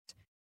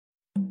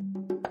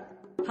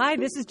Hi,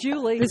 this is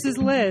Julie. This is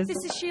Liz.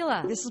 This is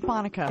Sheila. This is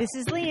Monica. This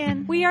is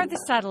Lian. We are the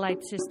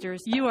Satellite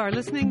Sisters. You are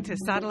listening to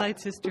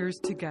Satellite Sisters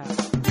to Go.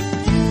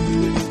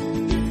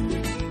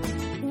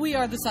 We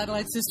are the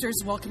Satellite Sisters.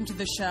 Welcome to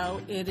the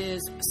show. It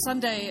is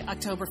Sunday,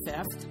 October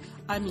 5th.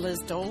 I'm Liz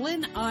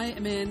Dolan. I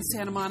am in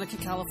Santa Monica,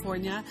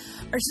 California.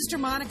 Our sister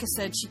Monica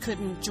said she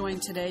couldn't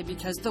join today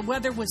because the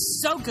weather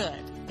was so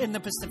good in the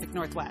Pacific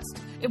Northwest.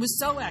 It was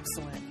so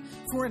excellent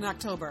for in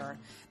October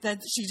that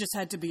she just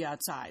had to be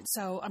outside.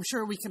 So I'm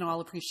sure we can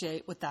all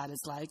appreciate what that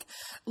is like.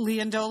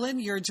 Lian Dolan,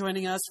 you're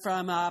joining us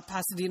from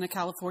Pasadena,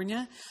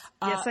 California.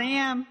 Yes, I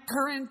am.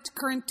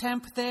 Current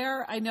temp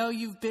there. I know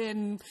you've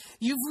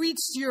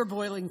reached your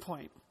boiling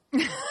point.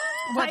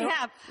 I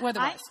have.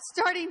 I'm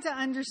starting to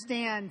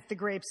understand the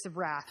grapes of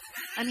wrath.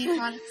 I mean,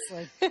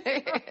 honestly,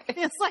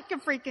 it's like a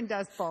freaking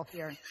dust bowl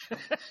here.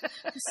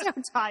 I'm so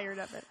tired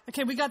of it.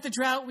 Okay, we got the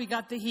drought, we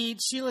got the heat.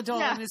 Sheila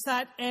Dolan, Is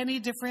that any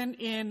different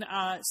in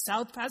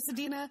South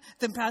Pasadena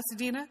than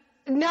Pasadena?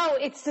 No,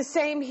 it's the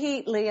same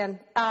heat, Lian,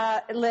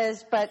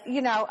 Liz, but,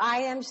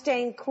 I am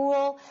staying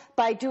cool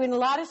by doing a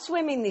lot of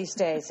swimming these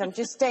days. I'm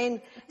just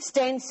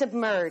staying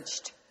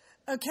submerged.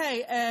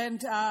 Okay, and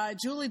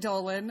Julie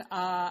Dolan,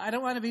 I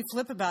don't want to be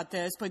flip about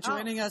this, but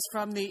joining us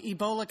from the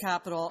Ebola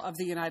capital of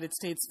the United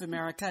States of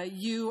America,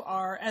 you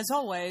are, as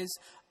always,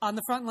 on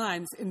the front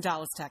lines in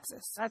Dallas,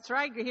 Texas. That's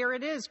right. Here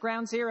it is,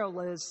 ground zero,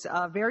 Liz.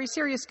 Very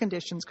serious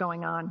conditions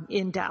going on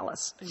in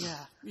Dallas.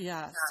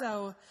 Yeah.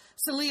 So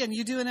Lian,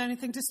 you doing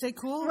anything to stay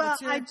cool? Well,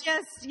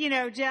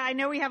 I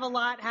know we have a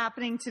lot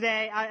happening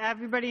today.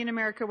 Everybody in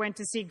America went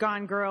to see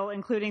Gone Girl,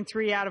 including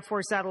 3 out of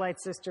 4 Satellite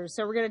Sisters.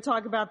 So we're going to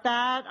talk about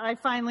that. I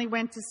finally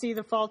went to see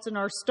The Fault in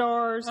Our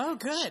Stars. Oh,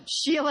 good.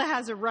 Sheila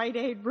has a Rite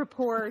Aid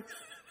report.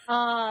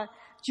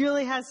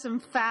 Julie has some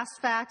fast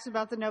facts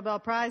about the Nobel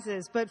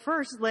Prizes. But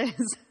first, Liz,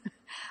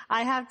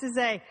 I have to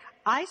say,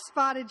 I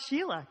spotted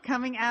Sheila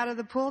coming out of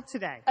the pool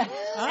today.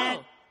 And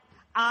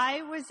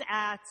I was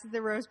at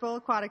the Rose Bowl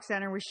Aquatic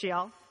Center with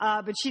Sheila,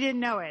 but she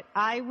didn't know it.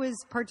 I was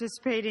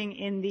participating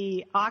in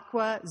the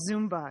Aqua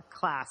Zumba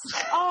class.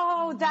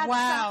 Oh,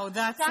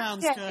 that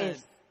sounds good.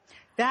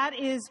 That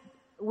is,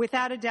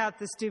 without a doubt,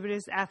 the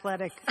stupidest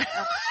athletic thing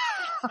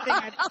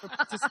I've ever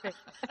participated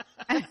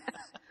in.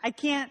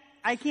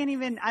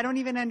 I don't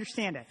even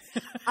understand it.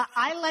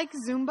 I like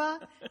Zumba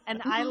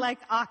and I like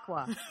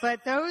Aqua,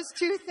 but those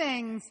two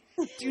things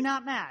do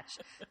not match.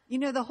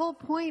 The whole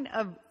point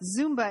of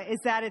Zumba is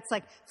that it's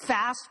like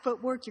fast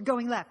footwork. You're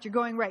going left, you're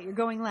going right, you're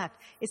going left.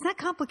 It's not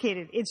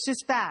complicated. It's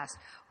just fast.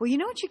 Well, you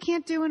know what you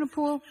can't do in a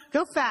pool?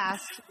 Go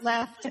fast,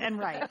 left and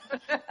right.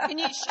 Can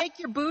you shake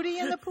your booty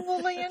in the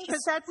pool, Lian?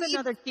 Because that's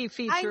another key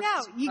feature. I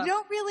know. You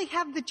don't really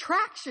have the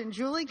traction,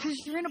 Julie, because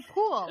you're in a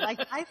pool.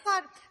 I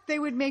thought they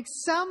would make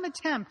some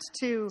attempt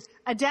to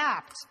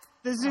adapt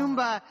the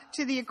Zumba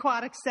to the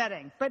aquatic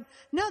setting. But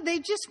no, they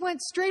just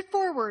went straight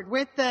forward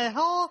with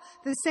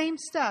the same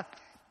stuff.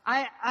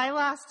 I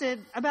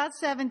lasted about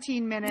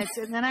 17 minutes,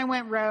 and then I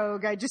went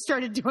rogue. I just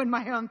started doing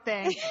my own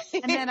thing,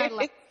 and then I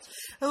left.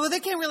 Well,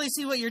 they can't really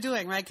see what you're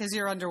doing, right? Because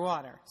you're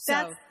underwater. So.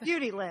 That's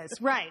beauty, Liz.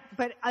 Right.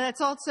 But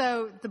that's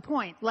also the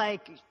point.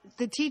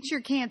 The teacher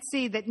can't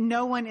see that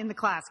no one in the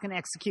class can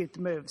execute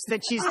the moves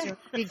that she's doing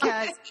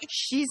because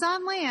she's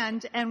on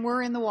land and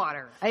we're in the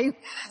water. Right?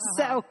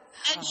 So,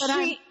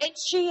 and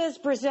she is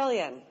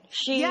Brazilian.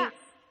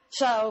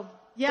 So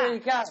there you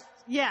go.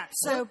 Yeah.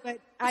 So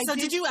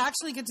did you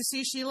actually get to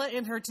see Sheila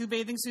in her 2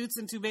 bathing suits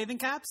and 2 bathing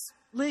caps?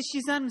 Liz,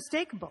 she's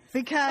unmistakable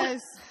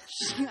because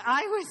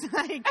I was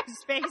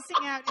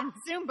spacing out in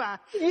Zumba,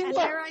 and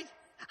there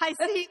I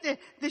see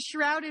the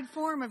shrouded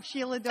form of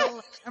Sheila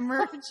Dolan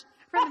emerge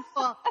from the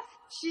pool.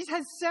 She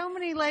has so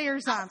many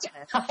layers on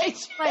it.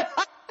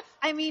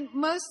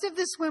 Most of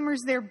the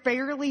swimmers there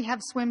barely have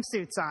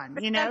swimsuits on,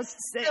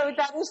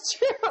 That is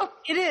true.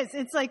 It is.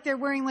 It's like they're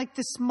wearing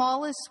the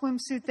smallest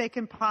swimsuit they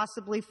can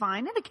possibly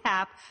find and a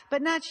cap,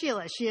 but not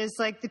Sheila. She has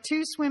the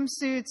 2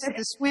 swimsuits,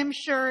 the swim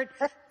shirt,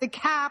 the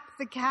cap,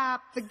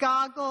 the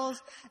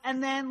goggles,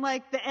 and then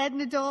the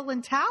Edna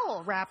Dolan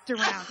towel wrapped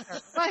around her.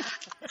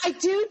 I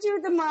do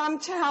the mom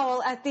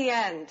towel at the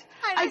end.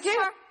 I do.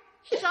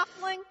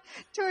 Shuffling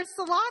towards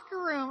the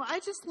locker room. I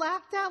just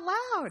laughed out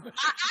loud.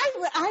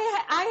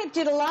 I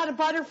did a lot of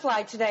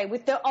butterfly today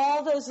with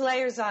all those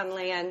layers on,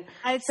 Lian.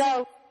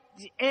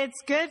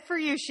 It's good for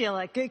you,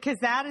 Sheila, because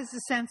that is a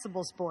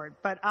sensible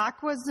sport. But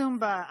Aqua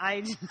Zumba,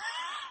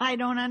 I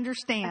don't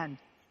understand.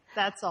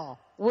 That's all.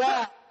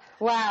 Well,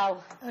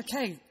 wow.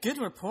 Okay, good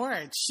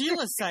report.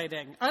 Sheila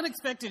sighting.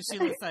 Unexpected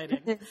Sheila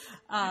sighting.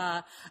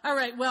 All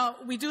right, well,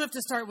 we do have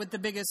to start with the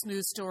biggest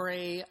news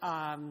story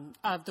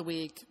of the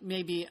week,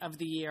 maybe of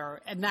the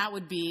year, and that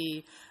would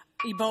be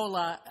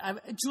Ebola.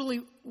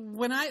 Julie,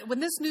 when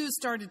this news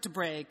started to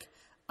break,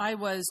 I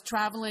was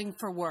traveling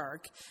for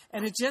work,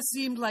 and it just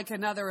seemed like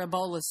another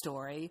Ebola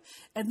story.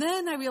 And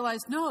then I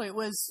realized, no, it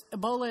was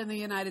Ebola in the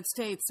United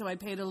States, so I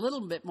paid a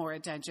little bit more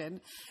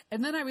attention.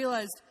 And then I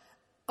realized,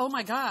 oh,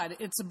 my God,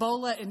 it's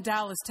Ebola in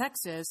Dallas,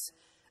 Texas.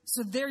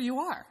 So there you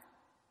are.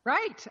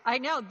 Right. I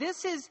know.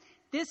 This is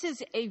This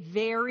is a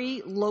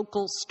very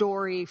local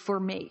story for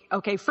me.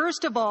 Okay,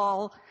 first of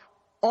all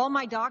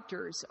my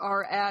doctors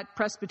are at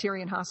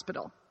Presbyterian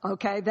Hospital.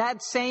 Okay,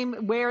 that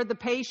same where the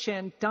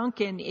patient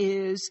Duncan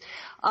is.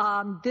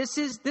 This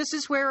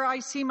is where I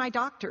see my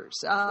doctors.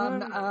 See,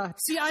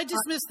 I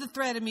dismissed the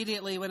thread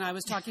immediately when I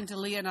was talking to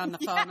Lian on the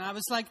phone. I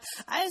was like,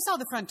 I saw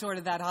the front door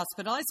to that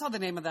hospital. I saw the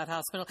name of that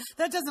hospital.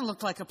 That doesn't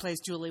look like a place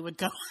Julie would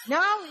go.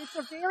 No, it's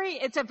a very,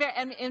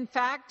 and in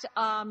fact,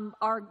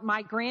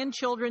 my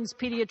grandchildren's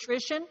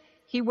pediatrician.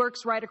 He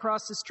works right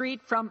across the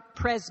street from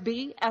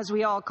Presby, as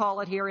we all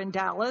call it here in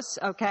Dallas.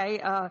 Okay,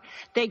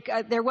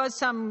 there was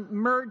some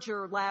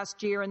merger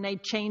last year, and they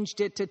changed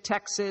it to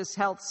Texas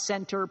Health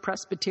Center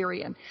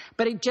Presbyterian,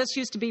 but it just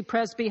used to be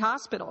Presby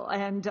Hospital.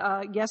 And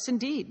yes,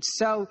 indeed.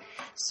 So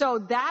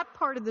that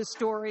part of the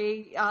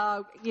story,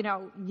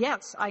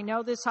 yes, I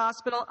know this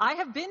hospital. I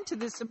have been to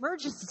this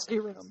emergency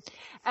room,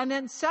 and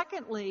then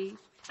secondly.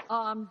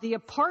 The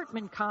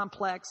apartment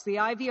complex, the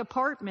Ivy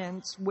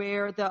Apartments,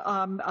 where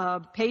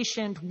the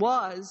patient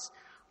was,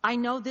 I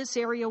know this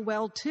area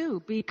well,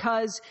 too,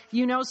 because,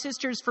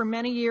 sisters, for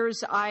many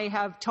years I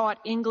have taught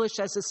English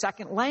as a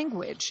second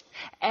language.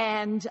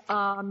 And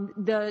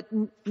the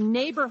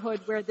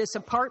neighborhood where this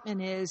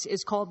apartment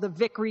is called the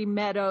Vickery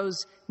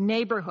Meadows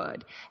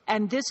neighborhood.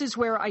 And this is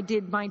where I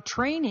did my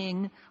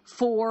training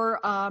for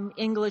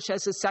English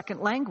as a second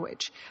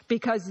language,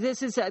 because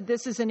this is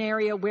an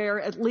area where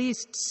at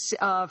least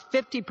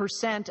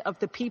 50% of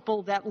the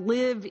people that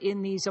live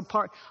in these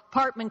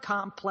apartment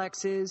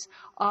complexes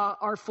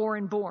are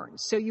foreign born.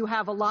 So you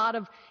have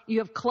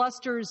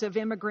clusters of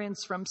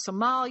immigrants from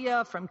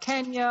Somalia, from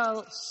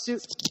Kenya,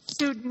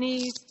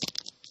 Sudanese,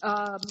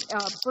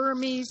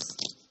 Burmese.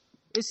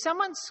 Is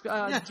someone's?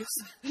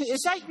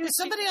 Is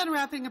somebody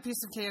unwrapping a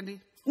piece of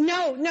candy?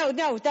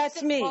 No,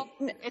 that's me.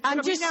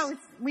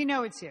 We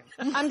know it's you.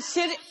 I'm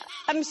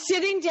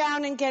sitting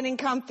down and getting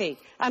comfy.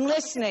 I'm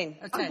listening.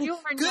 Okay.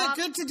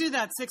 Good to do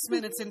that 6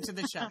 minutes into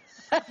the show.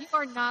 You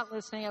are not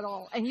listening at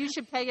all, and you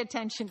should pay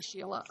attention,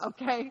 Sheila.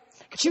 Okay,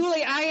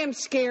 Julie, I am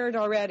scared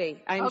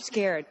already. I'm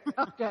scared.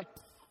 Okay,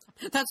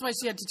 that's why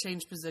she had to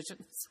change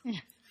positions.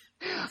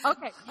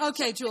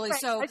 Okay, Julie.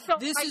 So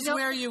this is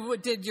where you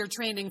did your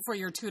training for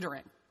your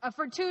tutoring.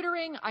 For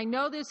tutoring, I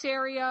know this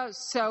area,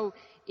 so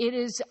it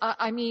is.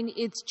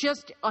 It's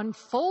just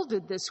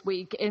unfolded this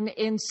week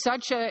in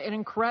such an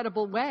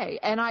incredible way,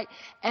 and I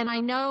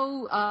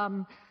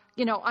know.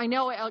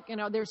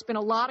 There's been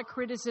a lot of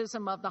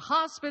criticism of the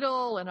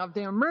hospital and of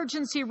the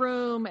emergency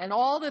room and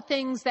all the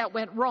things that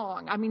went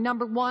wrong. I mean,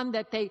 number one,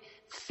 that they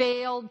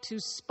failed to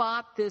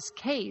spot this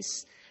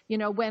case,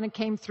 when it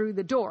came through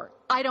the door.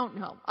 I don't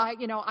know.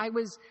 I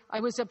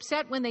was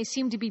upset when they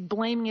seemed to be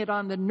blaming it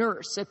on the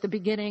nurse at the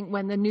beginning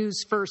when the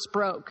news first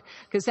broke,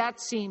 because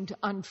that seemed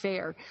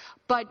unfair.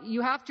 But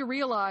you have to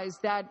realize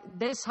that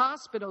this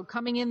hospital,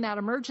 coming in that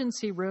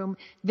emergency room,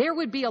 there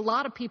would be a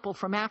lot of people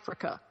from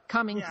Africa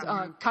coming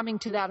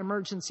to that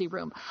emergency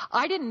room.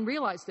 I didn't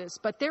realize this,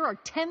 but there are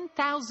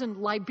 10,000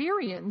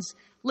 Liberians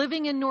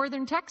living in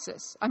northern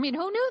Texas. I mean,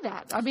 who knew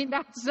that? I mean,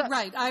 that's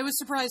right. I was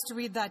surprised to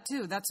read that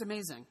too. That's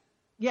amazing.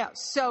 Yeah.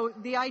 So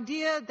the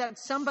idea that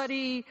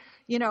somebody,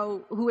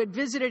 who had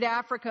visited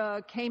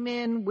Africa came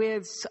in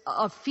with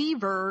a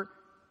fever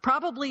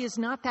probably is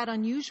not that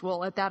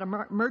unusual at that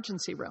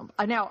emergency room.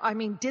 Now,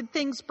 did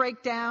things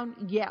break down?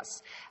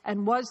 Yes.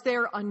 And was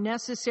there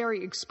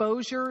unnecessary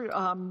exposure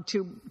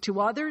to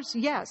others?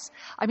 Yes.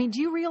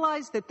 Do you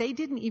realize that they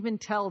didn't even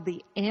tell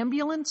the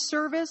ambulance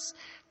service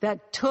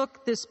that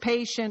took this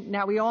patient?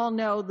 Now, we all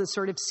know the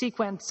sort of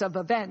sequence of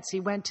events. He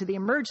went to the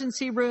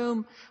emergency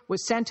room,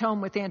 was sent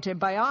home with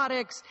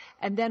antibiotics,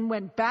 and then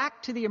went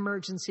back to the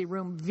emergency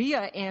room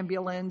via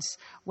ambulance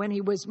when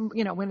he was,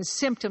 when his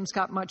symptoms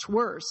got much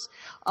worse.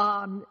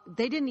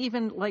 They didn't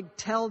even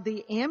tell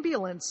the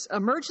ambulance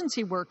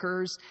emergency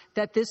workers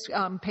that this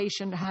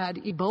patient had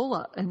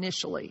Ebola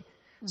initially.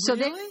 So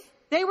really?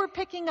 They were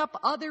picking up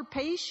other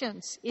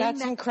patients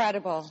That's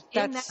incredible.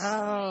 In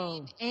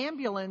that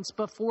ambulance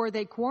before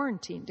they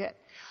quarantined it.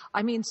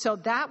 So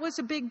that was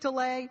a big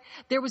delay.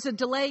 There was a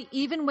delay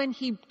even when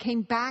he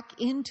came back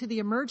into the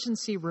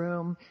emergency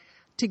room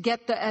to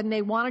get and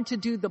they wanted to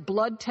do the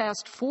blood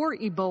test for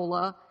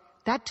Ebola.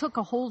 That took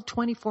a whole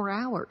 24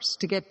 hours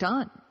to get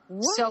done.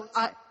 What? So,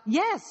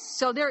 yes.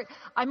 So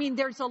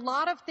there's a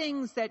lot of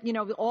things that,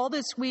 all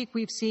this week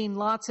we've seen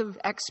lots of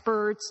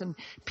experts and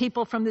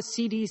people from the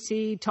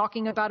CDC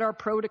talking about our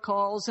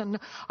protocols and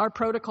our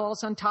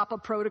protocols on top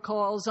of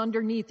protocols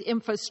underneath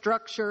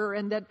infrastructure,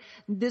 and that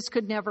this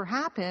could never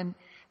happen.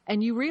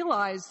 And you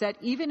realize that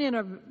even in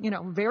a,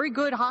 very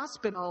good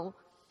hospital,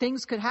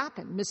 things could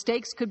happen.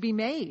 Mistakes could be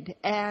made.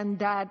 And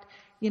that,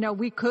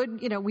 we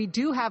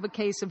do have a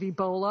case of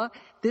Ebola.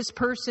 This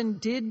person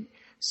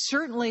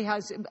certainly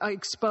has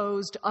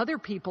exposed other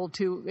people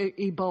to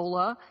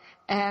Ebola,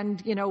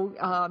 And,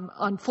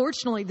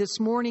 unfortunately this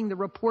morning, the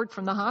report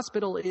from the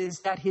hospital is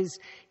that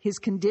his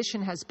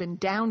condition has been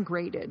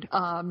downgraded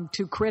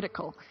to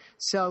critical.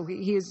 So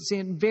he is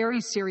in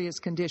very serious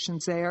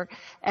conditions there.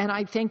 And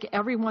I think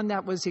everyone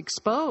that was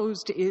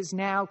exposed is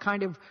now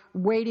kind of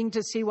waiting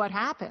to see what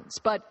happens.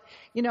 But,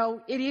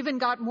 it even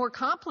got more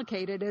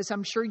complicated, as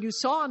I'm sure you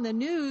saw in the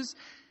news,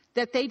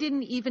 that they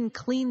didn't even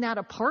clean that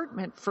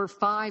apartment for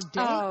 5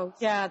 days. Oh,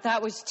 yeah,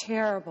 that was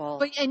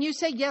terrible. And you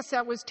say, yes,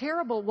 that was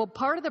terrible. Well,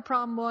 part of the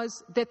problem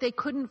was that they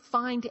couldn't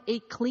find a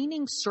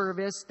cleaning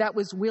service that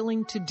was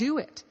willing to do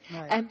it.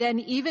 Right. And then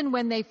even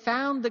when they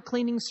found the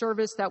cleaning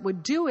service that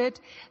would do it,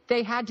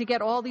 they had to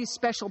get all these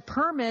special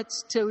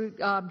permits to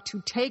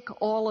take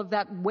all of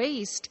that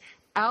waste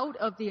out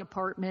of the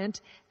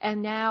apartment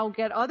and now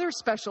get other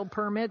special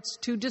permits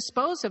to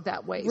dispose of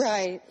that waste.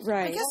 Right.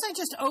 I guess I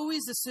just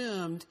always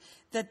assumed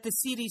that the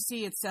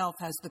CDC itself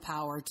has the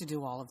power to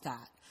do all of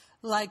that.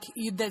 Like,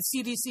 the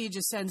CDC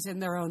just sends in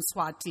their own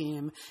SWAT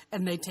team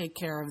and they take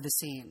care of the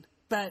scene.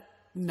 But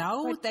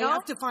no, they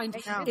have to find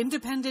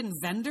independent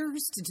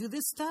vendors to do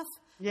this stuff?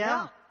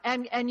 Yeah.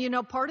 And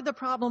part of the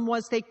problem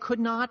was they could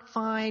not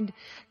find,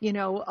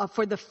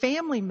 for the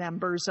family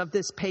members of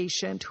this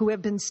patient who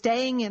have been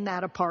staying in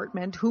that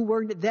apartment, who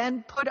were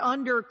then put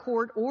under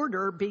court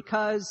order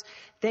because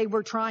they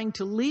were trying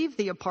to leave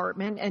the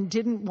apartment and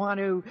didn't want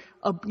to,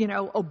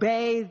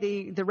 obey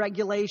the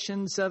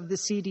regulations of the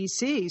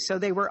CDC. So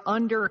they were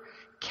under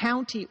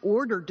county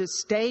order to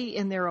stay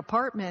in their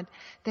apartment.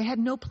 They had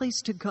no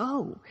place to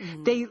go.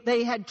 Mm-hmm.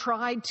 They had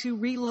tried to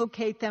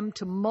relocate them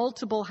to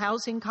multiple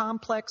housing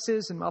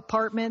complexes and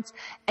apartments,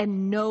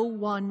 and no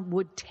one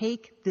would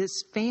take this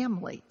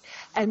family.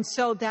 And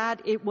so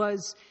that it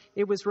was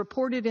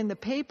reported in the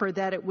paper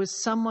that it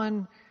was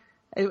someone,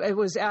 it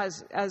was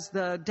as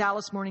the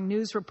Dallas Morning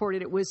News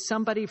reported, it was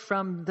somebody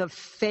from the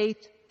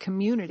faith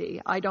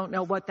community. I don't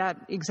know what that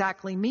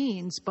exactly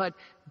means, but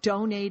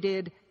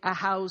donated a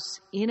house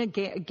in a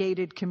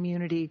gated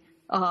community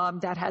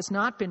that has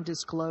not been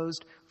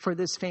disclosed for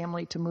this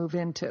family to move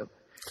into.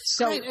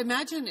 So, right.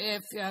 Imagine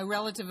if a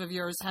relative of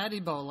yours had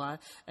Ebola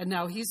and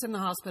now he's in the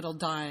hospital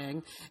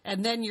dying,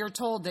 and then you're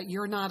told that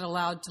you're not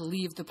allowed to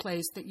leave the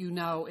place that you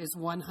know is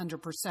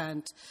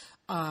 100%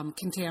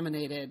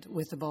 contaminated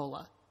with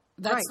Ebola.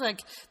 That's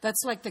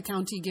like the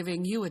county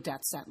giving you a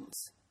death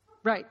sentence.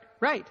 Right.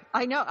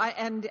 I know.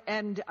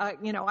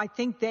 I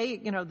think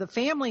the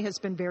family has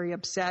been very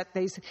upset.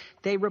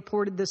 They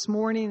reported this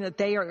morning that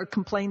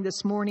complained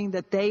this morning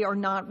that they are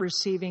not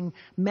receiving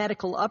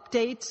medical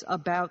updates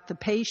about the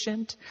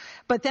patient.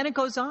 But then it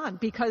goes on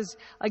because,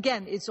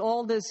 again, it's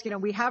all this,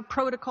 we have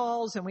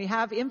protocols and we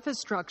have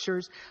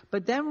infrastructures.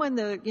 But then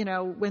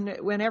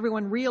when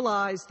everyone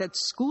realized that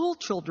school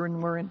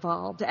children were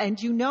involved, and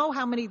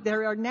how many,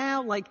 there are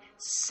now like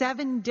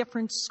 7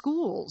 different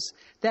schools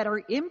that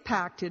are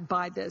impacted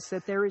by this,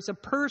 that there is a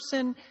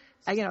person,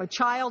 a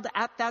child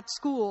at that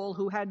school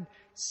who had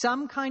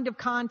some kind of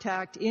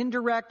contact,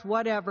 indirect,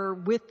 whatever,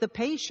 with the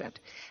patient.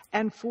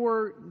 And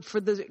for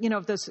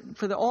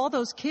all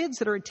those kids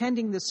that are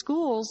attending the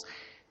schools,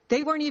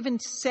 they weren't even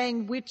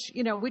saying which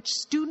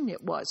student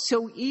it was.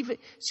 So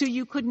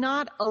you could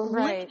not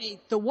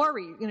eliminate the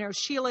worry.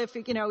 Sheila,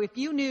 if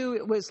you knew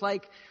it was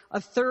like a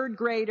 3rd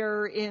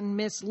grader in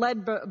Miss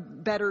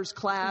Ledbetter's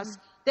class,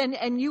 mm-hmm.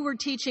 And you were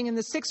teaching in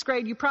the 6th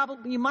grade,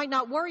 you might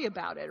not worry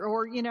about it,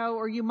 or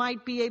you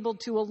might be able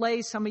to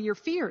allay some of your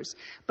fears,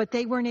 but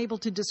they weren't able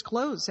to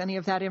disclose any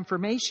of that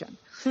information.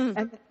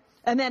 And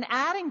then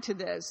adding to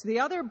this,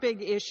 the other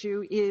big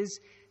issue is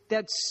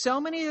that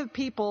so many of the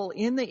people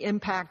in the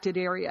impacted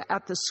area,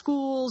 at the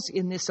schools,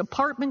 in this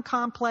apartment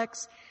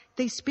complex,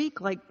 they speak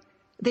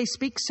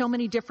so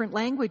many different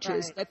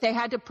languages that they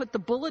had to put the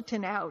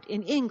bulletin out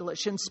in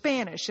English and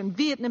Spanish and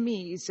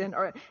Vietnamese and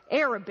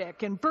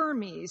Arabic and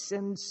Burmese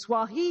and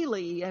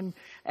Swahili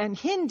and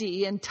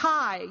Hindi and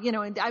Thai,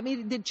 and I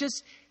mean,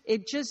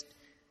 it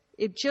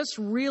just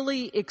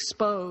really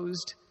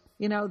exposed,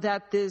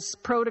 that this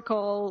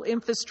protocol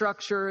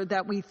infrastructure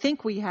that we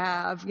think we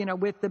have,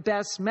 with the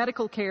best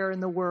medical care in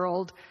the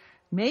world,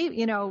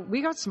 maybe,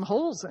 we got some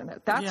holes in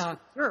it. That's for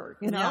sure,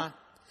 Yeah.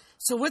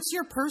 So what's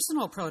your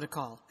personal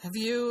protocol? Have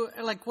you,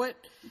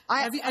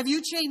 have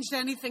you changed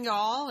anything at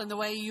all in the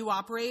way you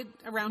operate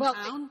around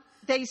town?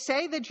 They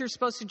say that you're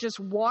supposed to just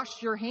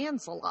wash your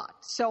hands a lot.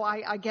 So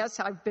I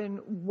guess I've been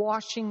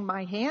washing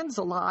my hands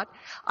a lot.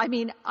 I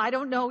mean, I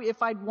don't know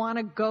if I'd want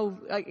to go.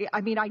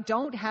 I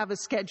don't have a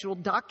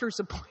scheduled doctor's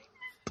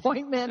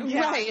appointment.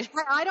 Right.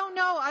 I don't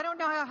know. I don't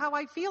know how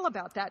I feel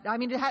about that. I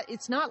mean,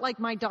 it's not like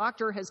my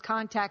doctor has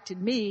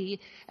contacted me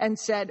and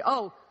said,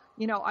 oh,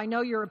 I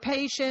know you're a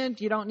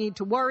patient. You don't need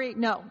to worry.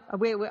 No,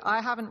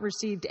 I haven't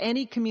received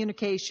any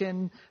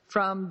communication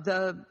from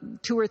the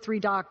 2 or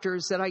 3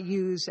 doctors that I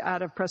use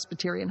out of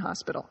Presbyterian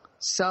Hospital.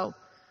 So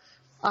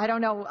I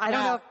don't know. I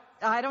don't know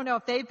I don't know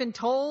if they've been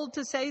told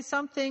to say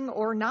something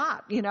or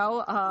not,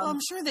 Well, I'm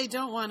sure they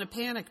don't want to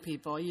panic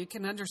people. You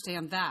can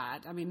understand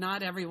that. I mean,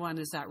 not everyone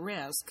is at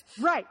risk.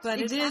 Right. But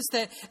exactly. it is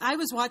that I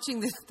was watching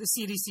the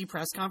CDC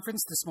press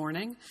conference this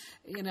morning,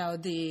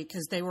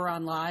 because they were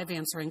on live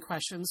answering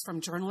questions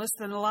from journalists.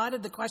 And a lot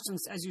of the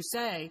questions, as you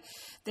say,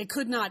 they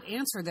could not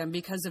answer them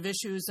because of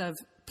issues of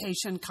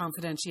patient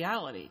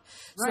confidentiality.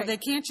 Right. So they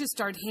can't just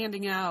start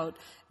handing out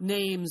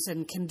names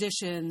and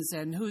conditions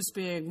and who's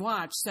being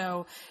watched.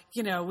 So,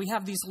 we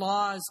have these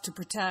laws to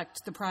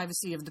protect the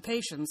privacy of the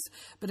patients,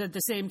 but at the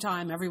same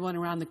time, everyone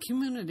around the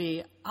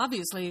community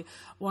obviously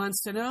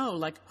wants to know,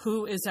 like,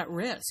 who is at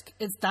risk.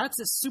 That's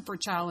a super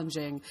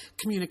challenging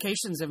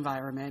communications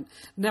environment,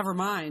 never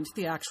mind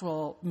the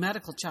actual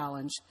medical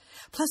challenge.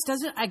 Plus,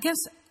 I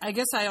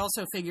guess I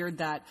also figured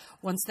that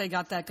once they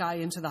got that guy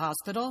into the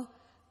hospital,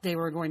 they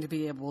were going to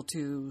be able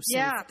to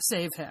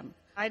save him.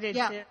 I did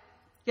Yeah. too.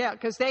 Yeah,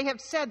 because they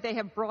have said they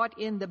have brought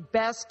in the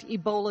best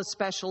Ebola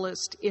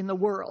specialist in the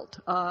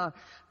world,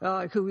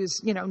 who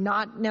is,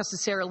 not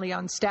necessarily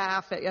on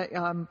staff.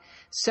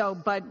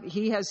 But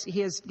he has,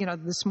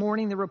 this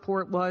morning the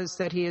report was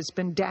that he has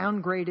been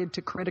downgraded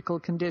to critical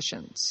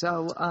conditions.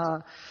 So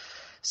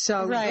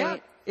Right. yeah,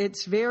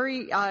 it's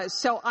very,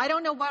 so I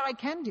don't know what I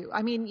can do.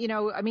 I mean,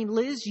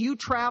 Liz, you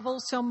travel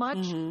so much.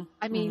 Mm-hmm.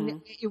 I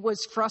mean, it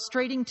was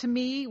frustrating to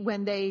me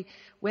when they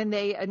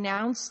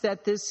announced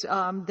that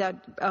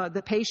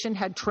the patient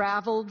had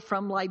traveled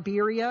from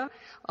Liberia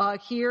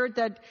here,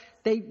 that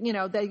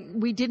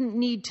we didn't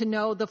need to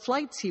know the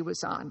flights he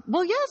was on.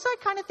 Well, yes, I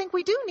kind of think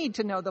we do need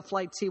to know the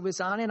flights he was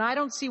on, and I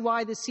don't see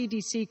why the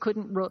CDC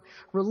couldn't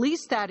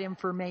release that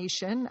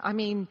information. I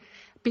mean,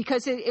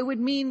 because it would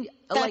mean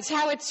That's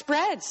how it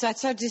spreads.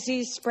 That's how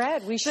disease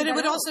spread. We should But it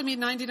would know. also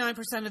mean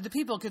 99% of the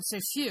people could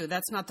say, phew,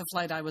 that's not the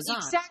flight I was on.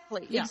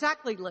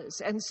 Exactly, Liz.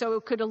 And so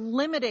it could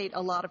eliminate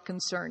a lot of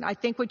concern. I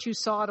think what you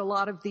saw at a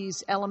lot of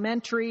these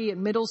elementary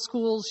and middle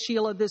schools,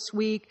 Sheila, this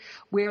week,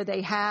 where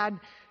they had,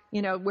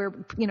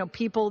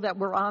 people that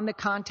were on the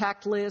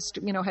contact list,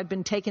 had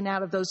been taken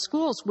out of those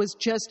schools, was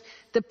just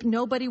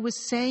nobody was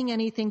saying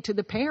anything to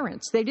the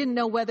parents. They didn't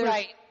know whether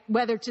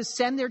to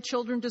send their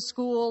children to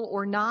school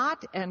or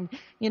not. And,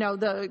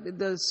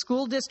 the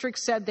school district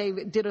said they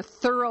did a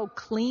thorough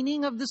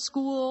cleaning of the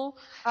school.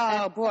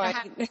 Oh, boy.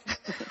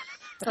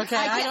 Okay,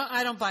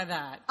 I don't buy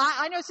that.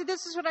 I know. So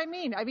this is what I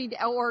mean.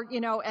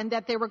 And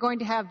that they were going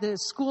to have the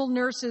school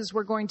nurses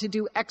were going to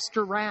do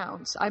extra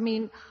rounds. I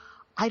mean,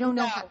 I don't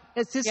know.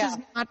 This is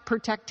not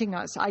protecting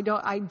us. I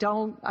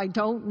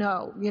don't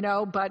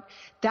know, but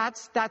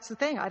that's the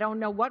thing. I don't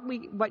know what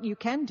you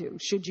can do.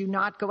 Should you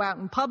not go out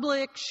in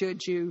public?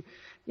 Should you,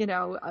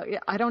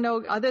 I don't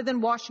know, other than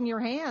washing your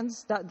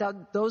hands,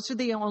 those are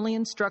the only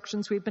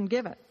instructions we've been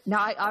given. Now,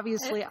 I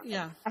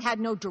had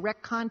no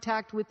direct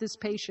contact with this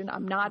patient.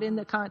 I'm not in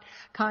the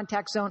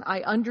contact zone.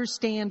 I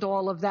understand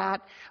all of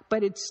that,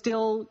 but it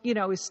still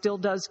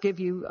does give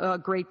you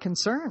great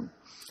concern.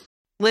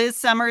 Liz,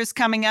 summer is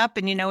coming up,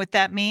 and you know what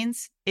that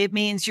means? It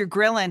means you're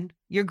grilling.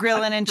 You're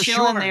grilling and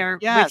chilling there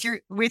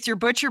with your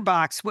butcher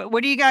box.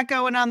 What do you got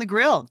going on the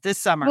grill this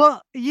summer?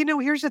 Well,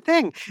 here's the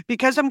thing.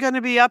 Because I'm going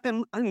to be up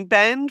in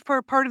Bend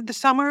for part of the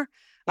summer,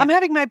 I'm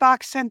having my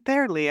box sent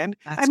there, Lian.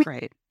 That's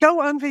great.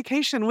 Go on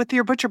vacation with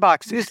your butcher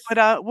box is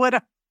what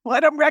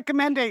I'm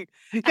recommending.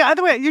 Yeah,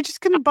 otherwise, you're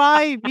just going to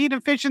buy meat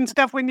and fish and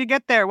stuff when you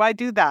get there. Why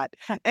do that?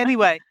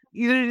 Anyway,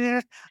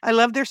 I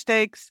love their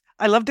steaks.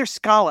 I love their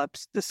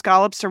scallops. The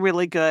scallops are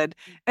really good.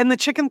 And the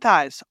chicken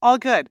thighs, all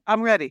good.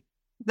 I'm ready.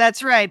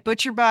 That's right.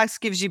 Butcher Box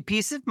gives you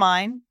peace of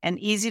mind and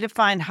easy to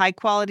find high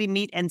quality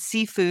meat and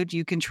seafood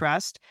you can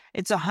trust.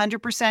 It's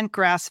 100%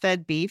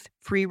 grass-fed beef,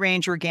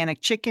 free-range organic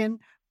chicken,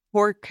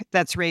 pork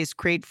that's raised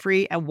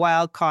crate-free, and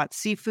wild-caught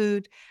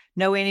seafood.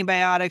 No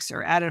antibiotics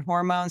or added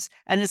hormones.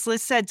 And as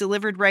Liz said,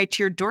 delivered right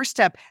to your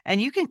doorstep. And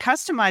you can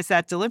customize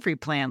that delivery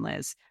plan,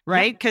 Liz,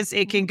 right? Because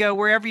it can go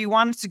wherever you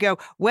want it to go,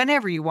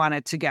 whenever you want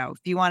it to go.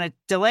 If you want to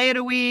delay it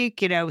a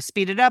week,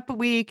 speed it up a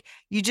week,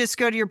 you just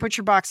go to your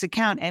Butcher Box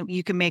account and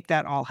you can make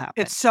that all happen.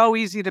 It's so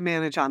easy to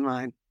manage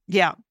online.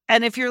 Yeah.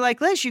 And if you're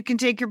like Liz, you can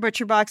take your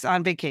Butcher Box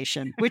on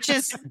vacation, which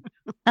is...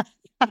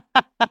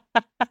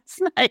 That's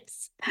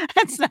nice.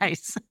 That's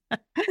nice.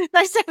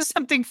 Nice to have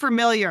something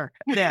familiar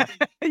there.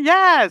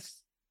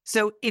 Yes.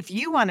 So if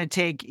you want to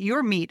take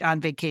your meat on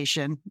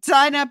vacation,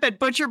 sign up at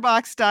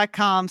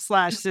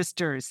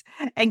butcherbox.com/sisters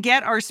and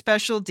get our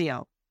special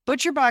deal.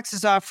 ButcherBox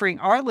is offering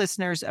our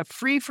listeners a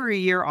free for a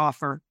year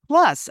offer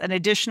plus an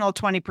additional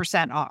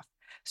 20% off.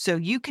 So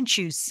you can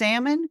choose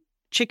salmon,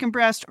 chicken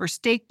breast, or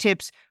steak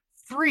tips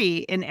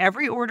free in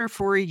every order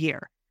for a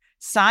year.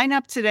 Sign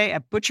up today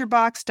at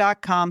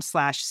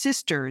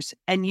butcherbox.com/sisters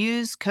and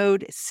use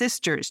code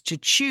SISTERS to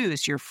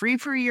choose your free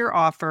for a year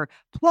offer,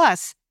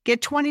 plus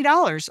get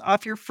 $20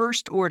 off your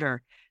first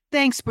order.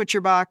 Thanks,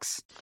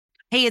 ButcherBox.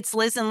 Hey, it's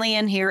Liz and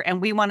Lian here,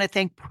 and we want to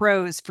thank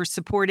Pros for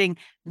supporting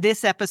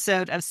this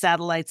episode of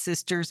Satellite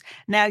Sisters.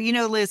 Now,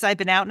 Liz, I've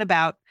been out and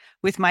about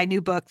with my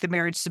new book, The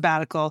Marriage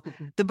Sabbatical.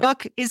 The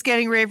book is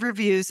getting rave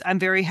reviews. I'm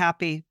very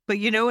happy. But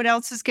you know what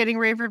else is getting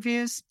rave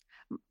reviews?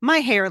 My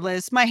hair,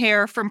 Liz, my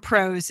hair from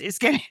Prose is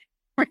getting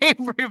rave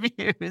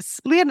reviews.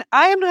 Lian,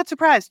 I am not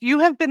surprised. You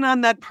have been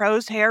on that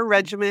Prose hair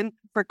regimen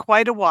for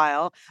quite a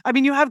while. I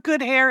mean, you have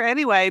good hair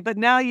anyway, but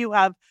now you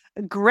have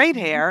great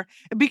hair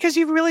because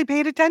you've really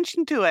paid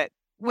attention to it.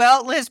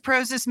 Well, Liz,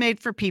 Prose is made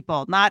for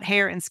people, not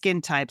hair and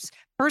skin types.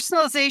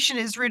 Personalization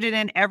is rooted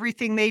in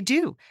everything they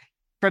do,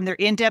 from their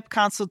in-depth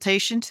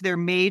consultation to their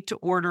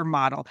made-to-order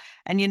model.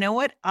 And you know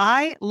what?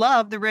 I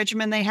love the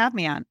regimen they have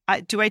me on.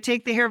 Do I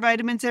take the hair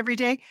vitamins every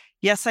day?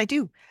 Yes, I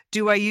do.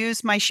 Do I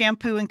use my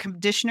shampoo and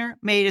conditioner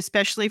made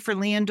especially for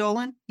Lian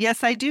Dolan?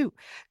 Yes, I do.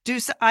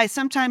 I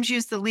sometimes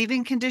use the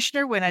leave-in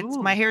conditioner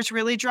when my hair's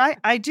really dry?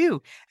 I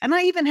do. And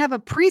I even have a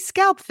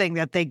pre-scalp thing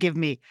that they give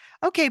me.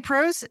 Okay,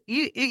 Prose,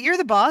 you're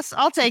the boss.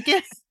 I'll take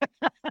it.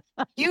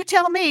 You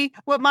tell me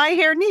what my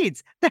hair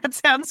needs. That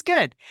sounds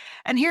good.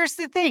 And here's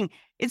the thing.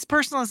 It's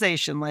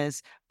personalization,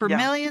 Liz. For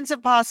millions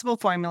of possible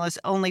formulas,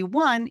 only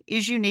one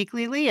is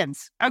uniquely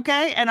Lian's.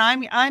 Okay? And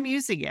I'm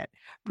using it.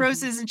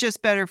 Prose isn't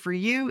just better for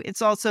you,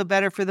 it's also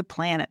better for the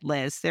planet,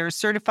 Liz. They're a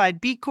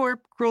certified B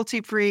Corp,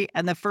 cruelty-free,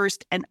 and the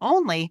first and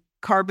only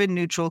carbon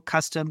neutral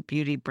custom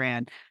beauty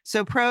brand.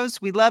 So Prose,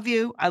 we love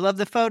you. I love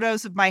the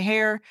photos of my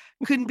hair.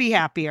 Couldn't be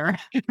happier.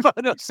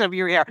 Photos of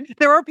your hair.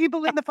 There are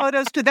people in the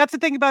photos too. That's the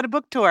thing about a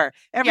book tour.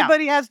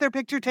 Everybody has their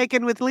picture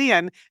taken with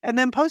Lian and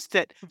then post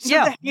it. So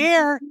the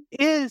hair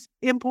is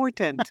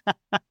important.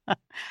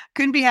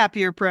 Couldn't be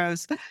happier,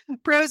 Prose.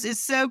 Prose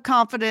is so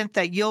confident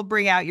that you'll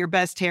bring out your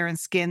best hair and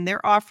skin.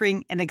 They're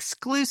offering an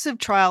exclusive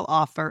trial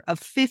offer of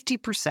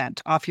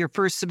 50% off your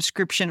first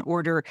subscription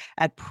order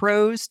at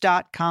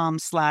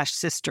prose.com/sisters.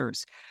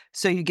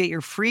 So you get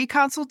your free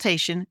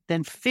consultation,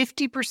 then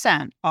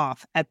 50%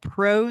 off at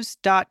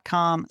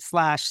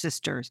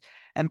prose.com/sisters.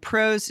 And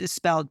Prose is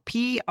spelled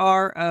Prose.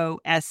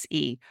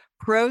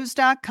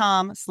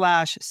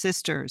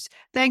 Prose.com/sisters.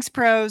 Thanks,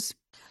 Prose.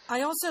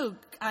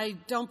 I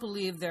don't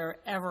believe they're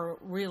ever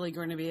really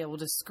going to be able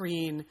to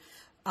screen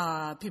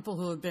people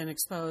who have been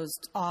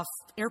exposed off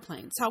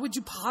airplanes. How would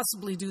you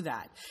possibly do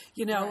that?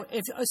 You know,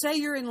 if say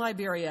you're in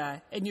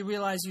Liberia and you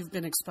realize you've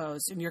been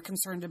exposed and you're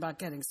concerned about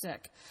getting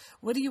sick,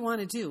 what do you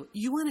want to do?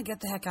 You want to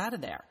get the heck out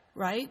of there.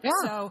 Right? Yeah.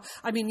 So,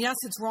 I mean, yes,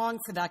 it's wrong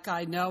for that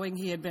guy knowing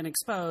he had been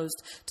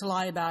exposed to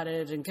lie about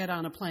it and get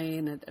on a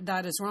plane.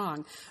 That is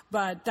wrong.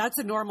 But that's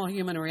a normal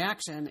human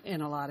reaction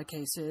in a lot of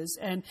cases.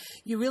 And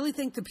you really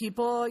think the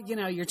people, you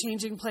know, you're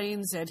changing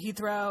planes at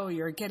Heathrow,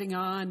 you're getting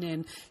on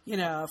in, you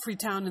know,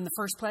 Freetown in the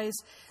first place,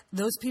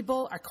 those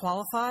people are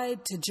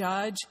qualified to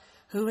judge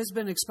who has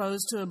been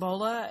exposed to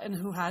Ebola and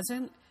who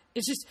hasn't?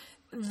 It's just...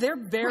 They're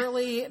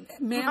barely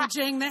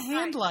managing the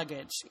hand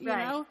luggage, you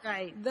know?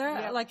 Right.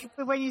 They're like,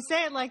 but when you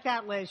say it like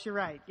that, Liz, you're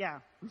right. Yeah.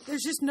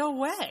 There's just no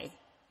way.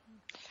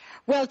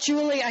 Well,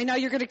 Julie, I know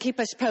you're going to keep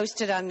us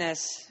posted on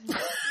this.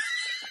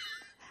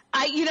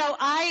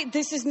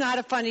 This is not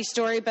a funny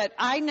story, but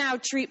I now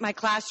treat my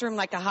classroom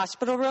like a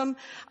hospital room.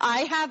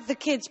 I have the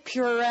kids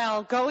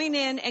Purell going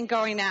in and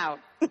going out.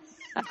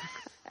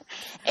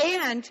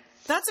 And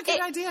that's a good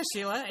idea,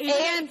 Sheila.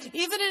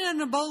 Even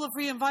in an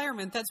Ebola-free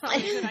environment, that's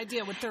probably a good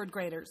idea with third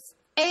graders.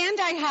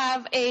 And I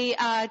have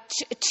a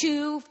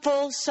 2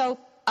 full soap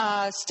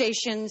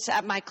stations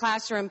at my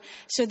classroom,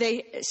 so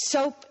they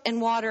soap and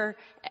water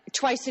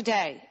twice a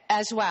day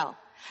as well,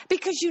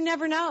 because you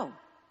never know.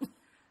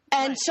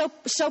 And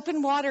soap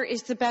and water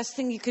is the best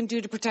thing you can do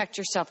to protect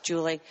yourself,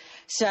 Julie.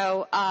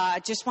 So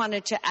I just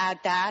wanted to add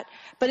that.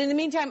 But in the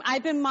meantime,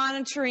 I've been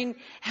monitoring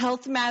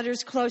health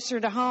matters closer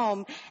to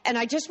home, and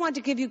I just wanted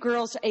to give you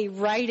girls a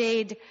Rite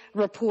Aid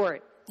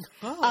report.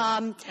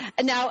 Oh.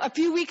 Now, a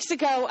few weeks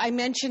ago, I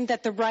mentioned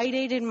that the Rite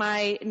Aid in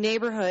my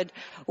neighborhood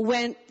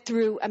went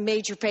through a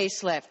major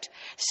facelift.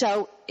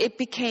 So it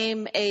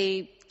became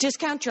a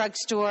discount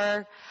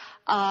drugstore.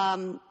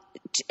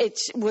 It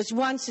was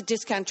once a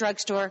discount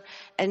drugstore,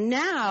 and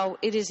now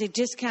it is a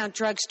discount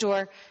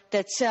drugstore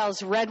that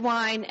sells red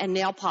wine and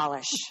nail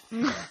polish.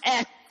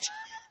 And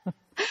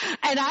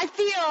I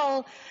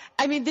feel,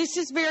 this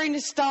is very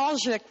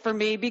nostalgic for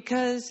me,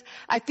 because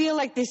I feel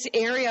like this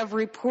area of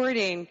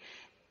reporting,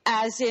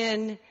 as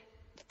in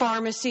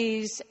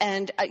pharmacies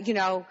and,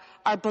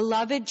 our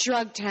beloved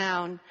drug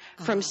town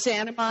from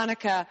Santa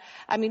Monica.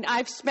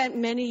 I've spent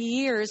many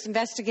years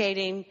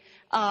investigating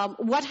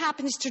what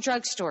happens to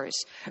drugstores?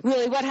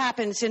 Really, what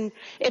happens? And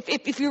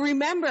if you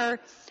remember,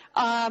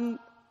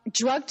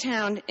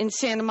 Drugtown in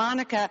Santa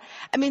Monica,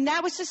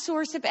 that was a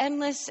source of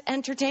endless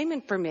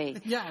entertainment for me.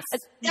 Yes.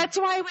 That's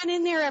why I went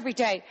in there every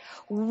day.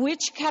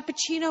 Which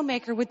cappuccino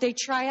maker would they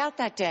try out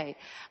that day?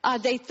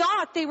 They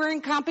thought they were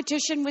in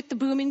competition with the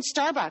booming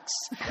Starbucks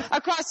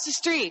across the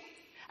street.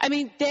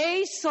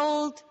 They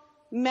sold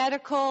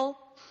medical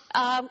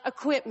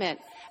equipment.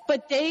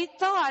 But they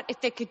thought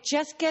if they could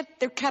just get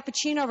their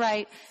cappuccino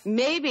right,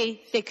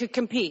 maybe they could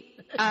compete.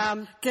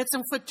 Get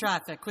some foot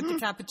traffic with the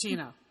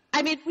cappuccino.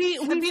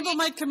 People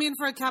might come in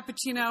for a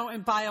cappuccino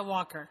and buy a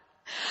walker.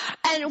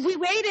 And we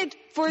waited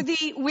for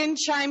the wind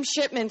chime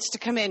shipments to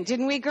come in,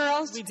 didn't we,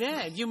 girls? We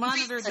did. You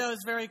monitored those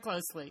very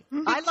closely.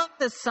 I love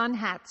the sun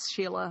hats,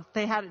 Sheila.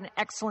 They had an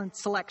excellent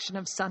selection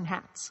of sun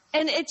hats.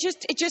 And it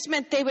just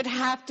meant they would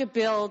have to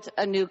build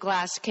a new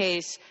glass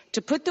case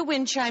to put the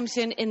wind chimes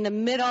in the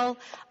middle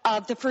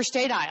of the first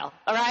aid aisle,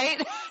 all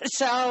right?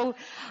 So,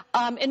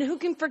 and who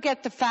can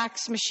forget the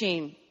fax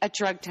machine at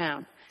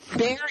Drugtown?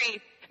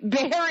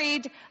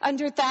 Buried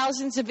under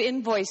thousands of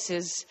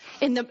invoices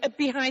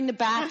behind the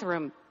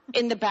bathroom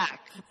in the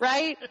back,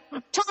 right?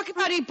 Talk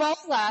about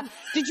Ebola.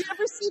 Did you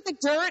ever see the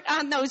dirt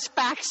on those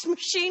fax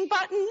machine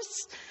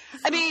buttons?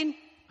 I mean,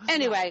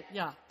 anyway.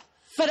 Yeah.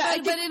 But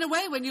in a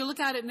way, when you look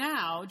at it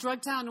now,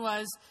 Drugtown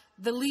was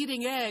the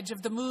leading edge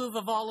of the move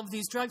of all of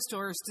these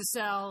drugstores to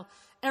sell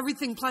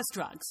everything plus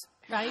drugs,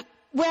 right?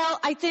 Well,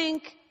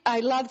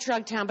 I love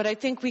Drugtown, but I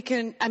think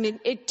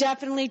it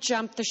definitely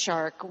jumped the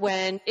shark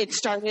when it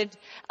started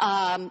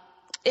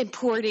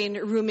importing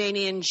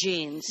Romanian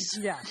jeans.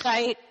 Yeah.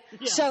 Right?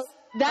 Yes. So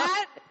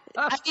that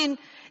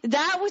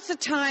was the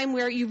time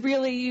where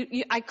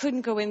I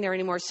couldn't go in there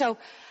anymore. So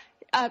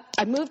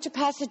I moved to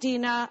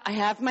Pasadena. I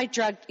have my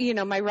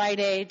my Rite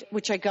Aid,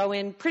 which I go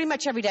in pretty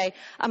much every day.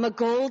 I'm a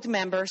gold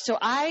member, so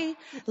I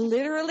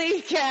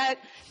literally get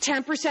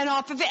 10%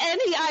 off of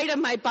any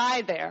item I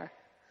buy there.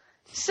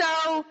 So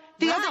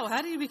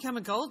how do you become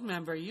a gold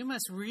member? You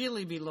must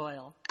really be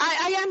loyal.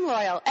 I am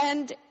loyal.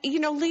 And,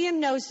 Lian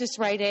knows this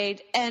Rite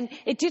Aid. And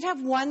it did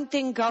have one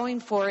thing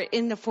going for it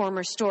in the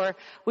former store,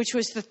 which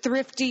was the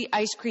thrifty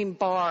ice cream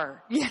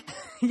bar. Yeah.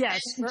 Yes,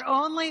 where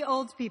only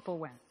old people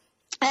went.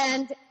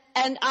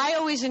 And I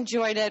always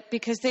enjoyed it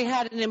because they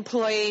had an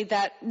employee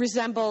that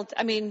resembled,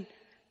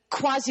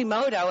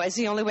 Quasimodo, as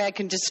the only way I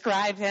can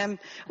describe him,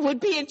 would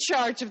be in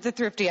charge of the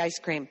thrifty ice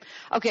cream.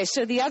 Okay,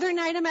 so the other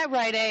night I'm at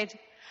Rite Aid.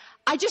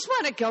 I just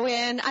want to go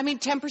in.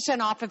 10%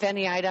 off of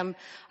any item.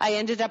 I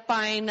ended up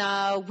buying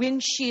a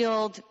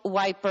windshield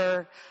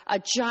wiper, a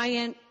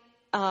giant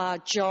a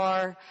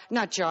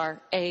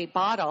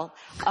bottle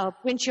of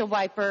windshield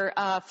wiper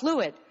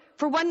fluid.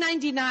 For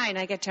 $1.99,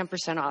 I get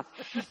 10% off.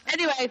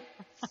 Anyway,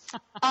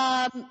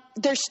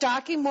 they're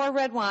stocking more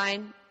red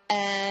wine,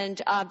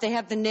 and they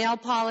have the nail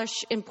polish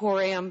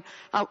emporium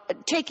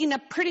taking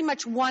up pretty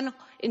much one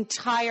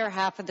entire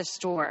half of the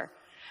store.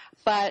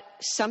 But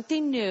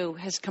something new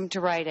has come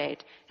to Rite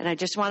Aid, and I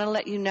just want to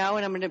let you know,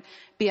 and I'm going to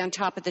be on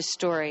top of this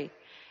story.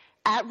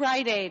 At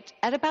Rite Aid,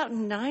 at about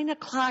 9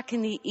 o'clock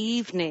in the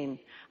evening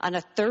on a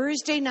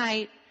Thursday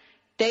night,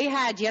 they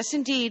had, yes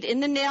indeed,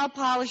 in the nail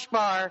polish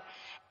bar,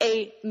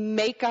 a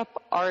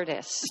makeup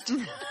artist.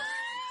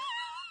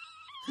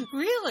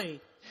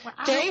 Really? Wow.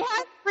 They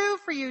had true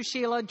for you,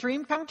 Sheila.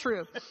 Dream come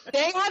true.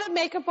 They had a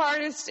makeup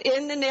artist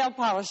in the nail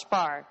polish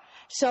bar.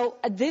 So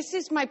this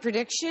is my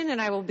prediction,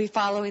 and I will be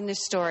following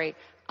this story.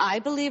 I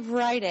believe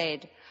Rite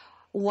Aid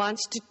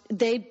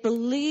they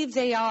believe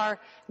they are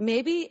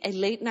maybe a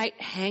late night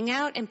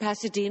hangout in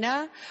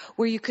Pasadena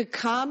where you could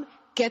come,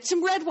 get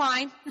some red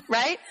wine,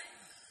 right?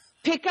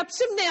 Pick up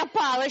some nail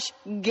polish,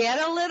 get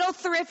a little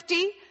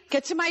thrifty,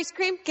 get some ice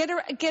cream, get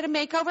a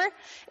makeover,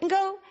 and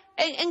go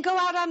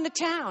out on the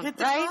town, Hit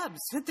the right?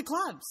 clubs. Hit the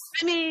clubs.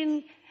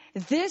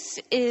 This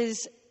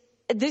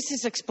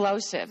is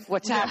explosive,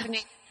 what's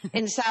happening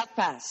in South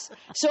Pass.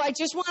 So I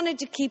just wanted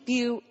to keep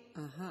you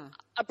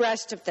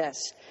abreast of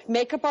this.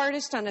 Makeup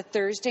artist on a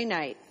Thursday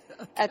night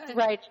at the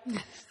Rite.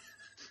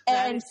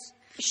 And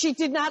she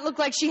did not look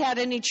like she had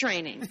any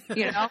training,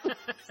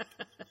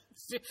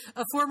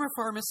 A former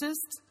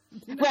pharmacist?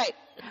 Right.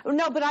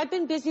 No, but I've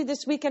been busy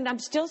this weekend. I'm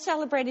still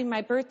celebrating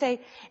my birthday.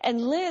 And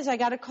Liz, I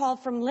got a call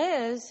from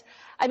Liz.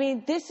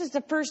 This is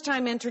the first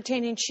time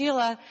Entertaining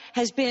Sheila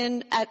has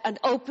been at an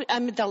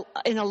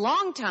in a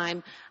long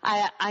time.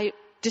 I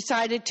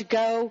decided to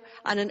go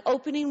on an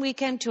opening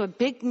weekend to a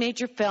big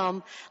major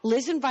film.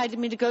 Liz invited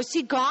me to go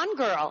see Gone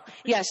Girl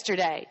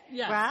yesterday.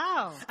 Yeah.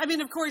 Wow.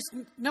 Of course,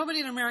 nobody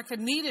in America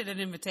needed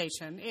an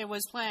invitation. It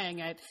was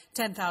playing at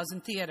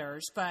 10,000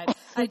 theaters. But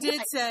I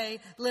did say,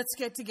 let's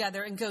get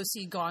together and go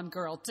see Gone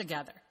Girl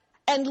together.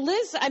 And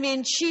Liz,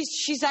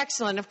 she's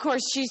excellent. Of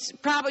course, she's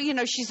probably,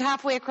 she's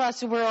halfway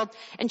across the world,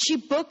 and she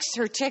books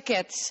her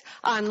tickets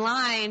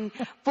online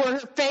for her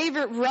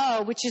favorite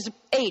row, which is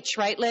H,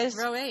 right, Liz?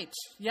 Row H,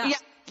 yeah.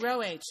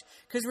 Row H.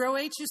 Because row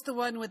H is the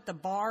one with the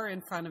bar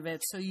in front of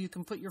it so you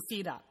can put your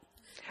feet up.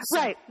 So,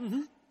 right.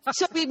 Mm-hmm.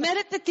 So we met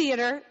at the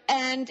theater,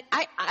 and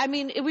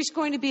it was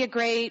going to be a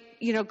great,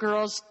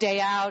 girls' day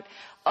out.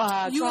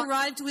 You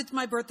arrived with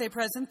my birthday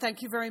present.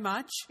 Thank you very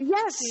much.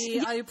 Yes.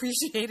 I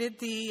appreciated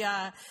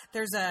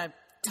there's a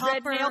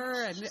topper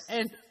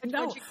and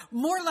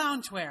more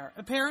loungewear.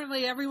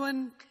 Apparently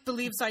everyone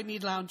believes I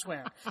need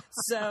loungewear.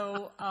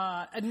 So,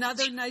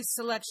 another nice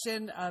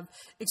selection of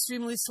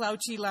extremely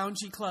slouchy,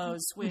 loungy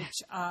clothes, which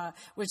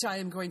I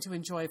am going to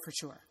enjoy for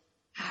sure.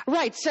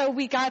 Right. So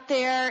we got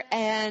there,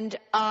 and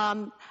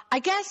I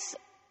guess,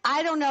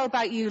 I don't know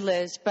about you,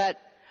 Liz,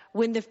 but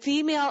when the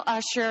female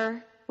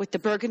usher with the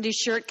burgundy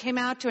shirt came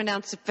out to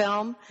announce the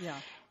film,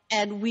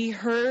 and we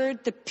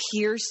heard the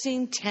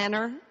piercing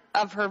tenor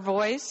of her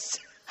voice,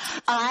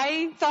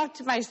 I thought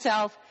to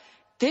myself,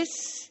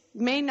 this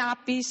may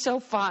not be so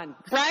fun,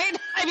 right?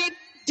 I mean,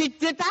 did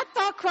that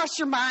thought cross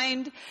your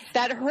mind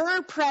that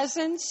her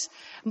presence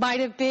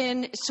might have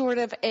been sort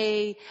of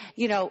a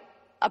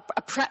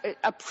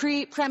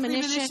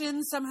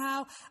premonition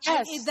somehow?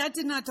 Yes. That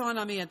did not dawn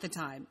on me at the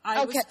time.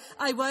 I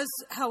was,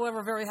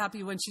 however, very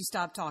happy when she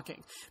stopped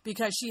talking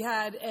because she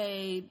had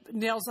a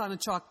nails on a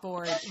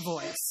chalkboard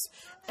voice.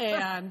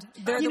 And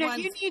they're the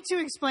ones... You need to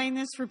explain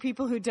this for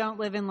people who don't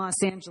live in Los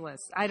Angeles.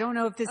 I don't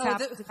know if this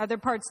happens in other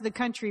parts of the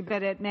country,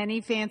 but at many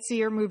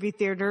fancier movie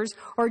theaters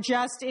or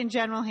just in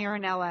general here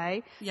in LA,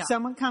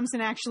 someone comes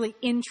and actually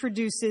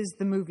introduces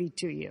the movie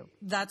to you.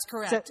 That's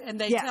correct. So, and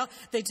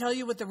they tell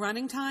you what the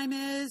running time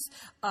is.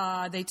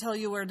 They tell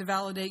you where to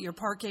validate your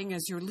parking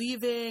as you're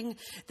leaving.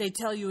 They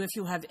tell you if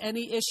you have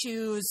any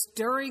issues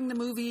during the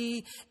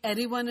movie.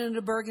 Anyone in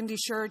a burgundy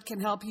shirt can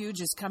help you.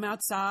 Just come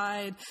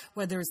outside,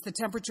 whether it's the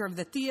temperature of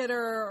the theater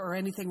or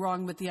anything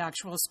wrong with the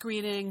actual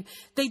screening.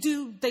 They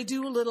do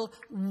a little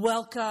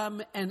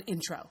welcome and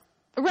intro.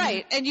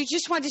 Right. And you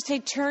just want to say,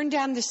 turn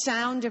down the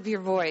sound of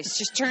your voice.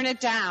 Just turn it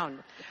down.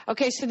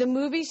 Okay. So the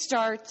movie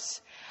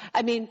starts.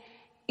 I mean,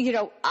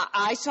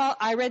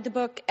 I read the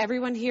book.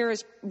 Everyone here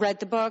has read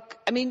the book.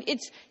 I mean,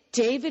 it's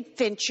David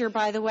Fincher,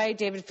 by the way.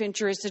 David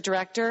Fincher is the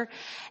director.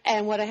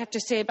 And what I have to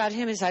say about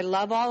him is I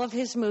love all of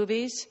his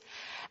movies.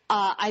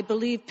 I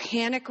believe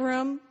Panic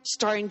Room,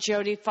 starring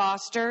Jodie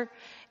Foster,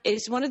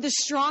 is one of the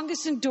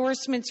strongest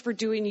endorsements for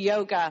doing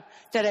yoga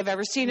that I've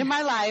ever seen in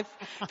my life.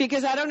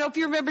 Because I don't know if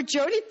you remember,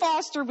 Jodie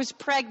Foster was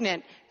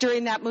pregnant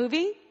during that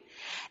movie.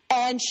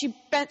 And she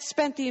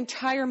spent the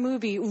entire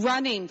movie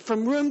running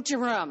from room to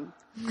room,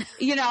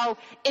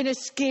 in a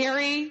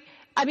scary...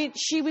 I mean,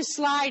 she was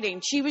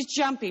sliding, she was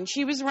jumping,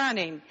 she was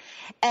running,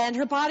 and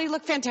her body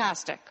looked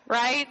fantastic,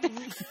 right?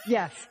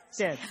 Yes,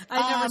 did.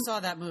 I never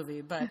saw that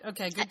movie, but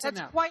okay, good to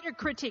know. That's quite a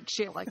critique,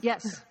 Sheila.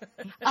 Yes.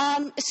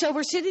 So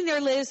we're sitting there,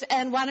 Liz,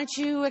 and why don't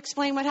you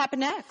explain what happened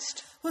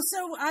next? Well,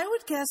 so I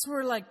would guess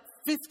we're like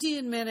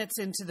 15 minutes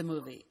into the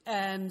movie.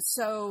 And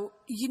so,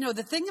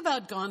 the thing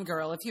about Gone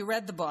Girl, if you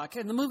read the book,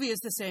 and the movie is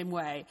the same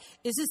way,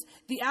 is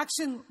the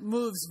action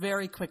moves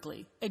very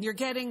quickly. And you're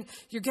getting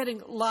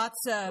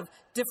lots of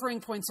differing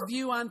points of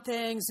view on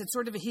things. It's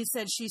sort of a he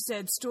said, she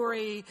said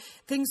story.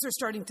 Things are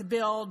starting to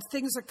build.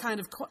 Things are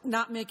kind of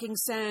not making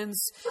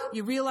sense.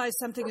 You realize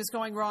something is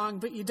going wrong,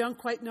 but you don't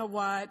quite know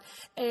what.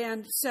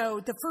 And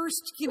so the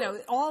first,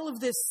 all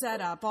of this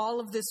setup, all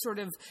of this sort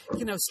of,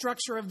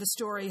 structure of the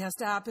story has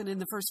to happen in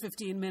the first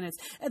 15 minutes.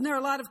 And there are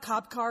a lot of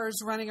cop cars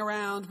running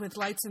around with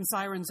lights and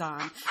sirens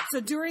on. So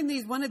during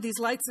one of these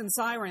lights and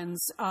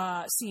sirens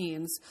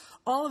scenes,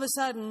 all of a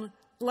sudden,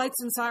 lights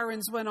and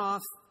sirens went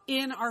off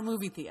in our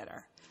movie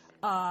theater.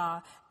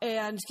 White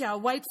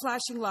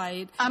flashing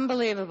light.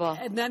 Unbelievable.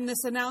 And then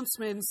this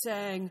announcement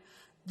saying,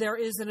 there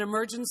is an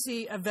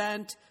emergency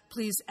event.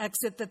 Please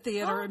exit the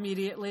theater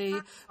immediately.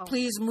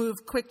 Please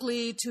move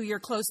quickly to your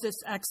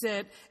closest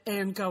exit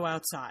and go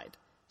outside.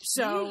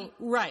 So,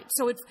 right.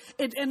 So it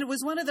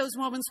was one of those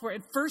moments where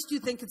at first you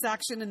think it's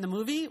action in the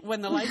movie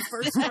when the lights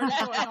first started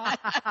going on.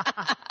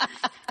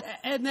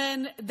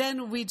 And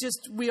then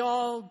we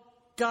all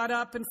got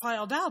up and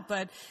filed out,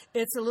 but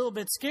it's a little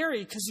bit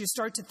scary because you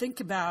start to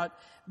think about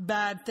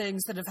bad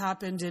things that have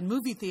happened in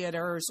movie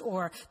theaters,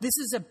 or this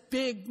is a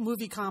big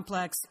movie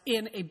complex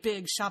in a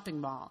big shopping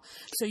mall.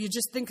 So you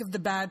just think of the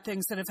bad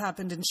things that have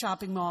happened in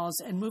shopping malls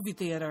and movie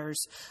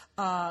theaters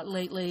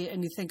lately,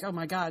 and you think, oh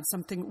my God,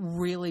 something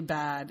really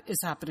bad is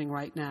happening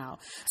right now.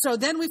 So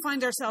then we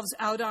find ourselves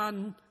out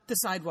on the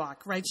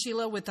sidewalk, right,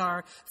 Sheila, with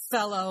our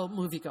fellow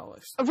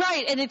moviegoers.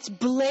 Right, and it's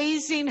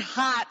blazing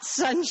hot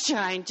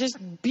sunshine just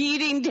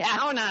beating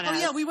down on us. Oh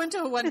yeah, we went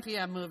to a 1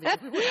 p.m. movie.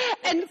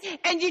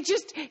 and you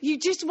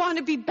just want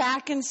to be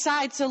back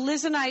inside. So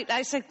Liz and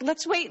I said,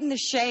 let's wait in the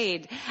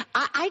shade.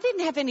 I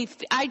didn't have any,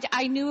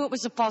 I knew it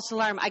was a false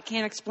alarm. I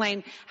can't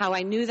explain how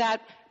I knew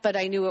that, but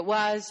I knew it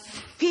was.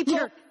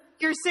 People...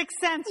 Your sixth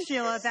sense,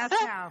 Sheila, that's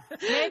how.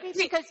 Maybe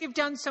because you've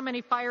done so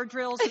many fire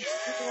drills at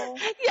school.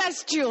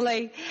 Yes,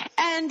 Julie.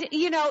 And,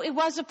 it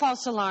was a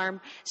false alarm.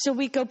 So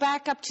we go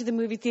back up to the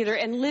movie theater,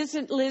 and Liz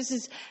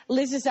is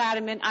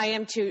adamant, I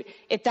am too.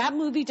 If that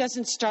movie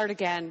doesn't start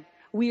again,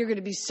 we are going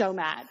to be so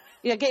mad.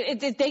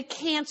 They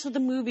cancel the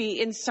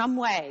movie in some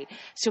way.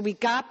 So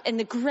and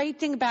the great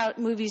thing about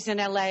movies in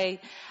LA,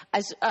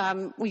 as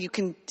you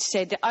can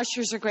say the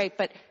ushers are great,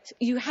 but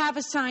you have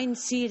assigned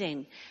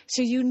seating.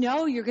 So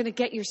you're going to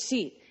get your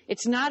seat.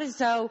 It's not as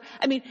though,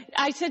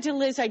 I said to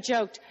Liz, I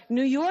joked,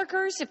 New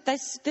Yorkers, if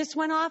this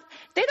went off,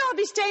 they'd all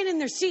be staying in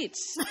their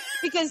seats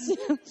because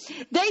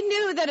they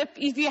knew that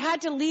if you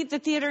had to leave the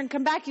theater and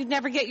come back, you'd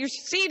never get your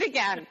seat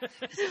again.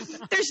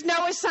 There's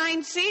no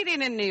assigned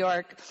seating in New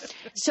York.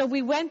 So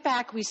we went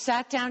back, we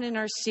sat down in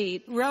our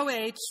seat. Row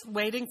H,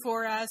 waiting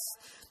for us.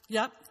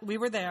 Yep, we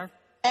were there.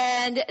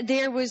 And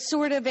there was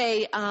sort of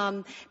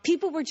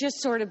people were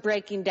just sort of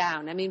breaking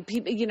down. I mean,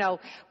 people,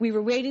 we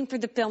were waiting for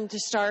the film to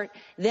start.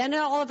 Then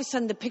all of a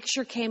sudden the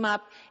picture came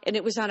up and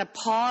it was on a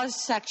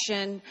pause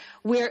section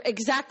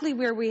exactly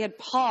where we had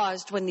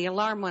paused when the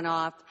alarm went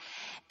off.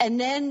 And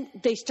then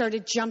they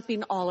started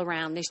jumping all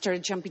around. They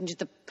started jumping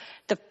to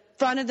the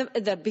front of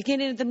the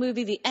beginning of the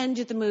movie, the end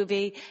of the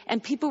movie,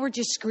 and people were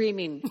just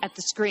screaming at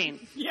the screen.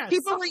 Yes.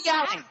 People were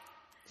yelling.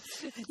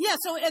 Yeah,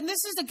 and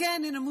this is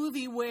again in a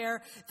movie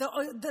where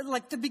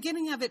the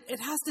beginning of it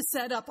has to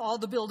set up all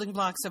the building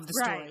blocks of the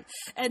story. Right.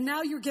 And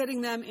now you're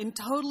getting them in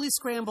totally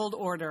scrambled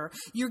order.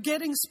 You're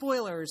getting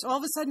spoilers. All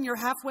of a sudden you're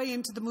halfway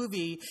into the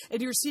movie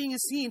and you're seeing a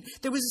scene.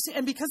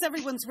 And because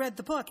everyone's read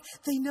the book,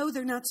 they know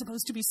they're not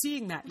supposed to be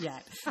seeing that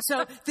yet.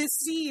 So this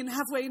scene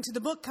halfway into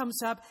the book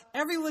comes up.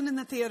 Everyone in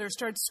the theater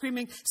starts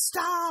screaming,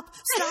 "Stop!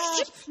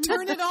 Stop!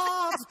 Turn it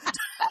off!"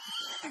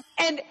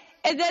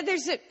 And then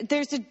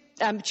there's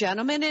a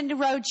gentleman in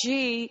row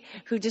G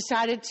who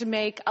decided to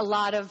make a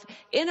lot of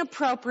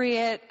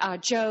inappropriate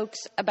jokes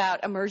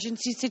about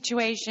emergency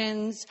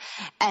situations,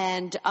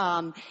 and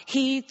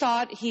he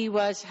thought he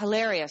was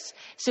hilarious.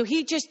 So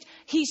he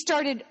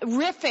started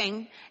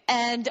riffing,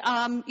 and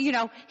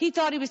he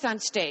thought he was on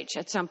stage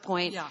at some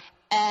point. Yeah.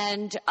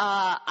 And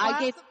I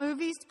gave the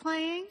movies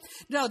playing.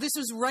 No, this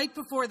was right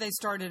before they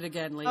started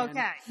again, Lian.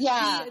 Okay.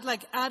 Yeah. He,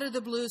 out of the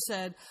blue,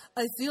 said,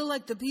 "I feel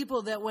like the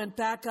people that went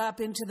back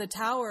up into the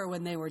tower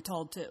when they were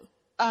told to."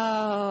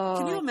 Oh.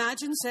 Can you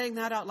imagine saying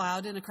that out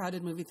loud in a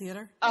crowded movie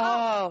theater?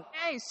 Oh.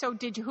 Okay, so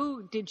did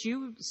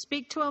you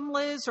speak to him,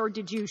 Liz, or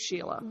did you,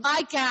 Sheila?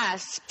 I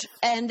gasped,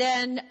 and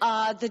then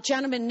the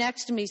gentleman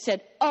next to me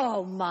said,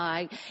 "Oh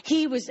my!"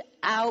 He was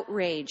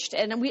outraged,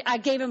 and I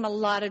gave him a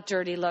lot of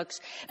dirty looks.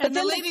 But And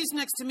then the ladies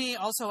next to me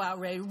also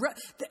outraged.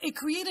 It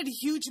created a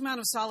huge amount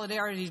of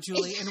solidarity,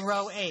 Julie, in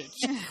row H.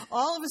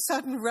 All of a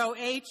sudden, row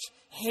H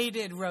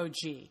hated row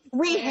G.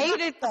 we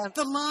hated them.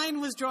 The line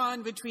was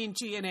drawn between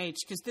G and H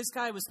because this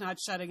guy was not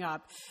shutting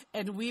up,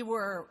 and we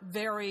were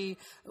very,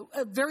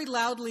 very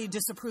loudly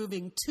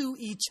disapproving to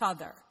each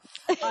other.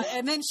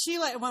 And then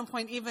Sheila at one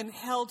point even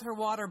held her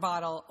water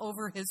bottle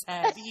over his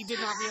head. He did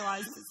not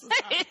realize this was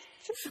happening.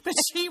 But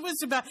she was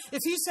about,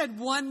 if he said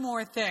one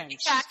more thing,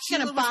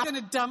 Sheila was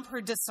going to dump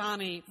her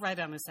Dasani right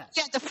on his head.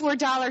 Yeah, the $4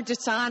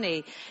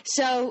 Dasani.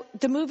 So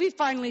the movie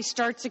finally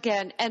starts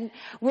again, and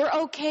we're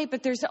okay,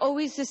 but there's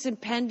always this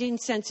impending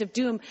sense of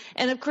doom.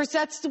 And of course,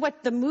 that's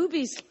what the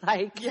movie's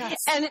like. Yes.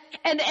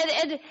 And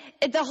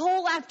the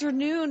whole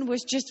afternoon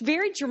was just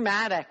very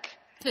dramatic.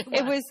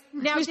 It was.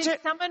 Now, did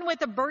someone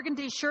with a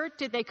burgundy shirt,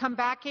 did they come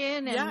back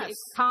in and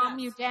calm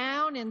you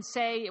down and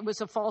say it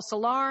was a false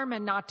alarm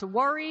and not to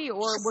worry?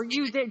 Or were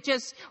you did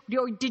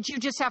you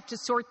just have to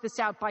sort this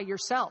out by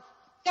yourself?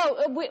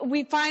 No,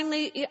 we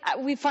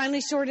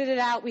finally sorted it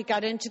out. We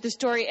got into the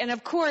story. And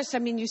of course, I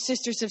mean, you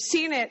sisters have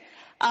seen it.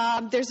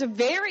 There's a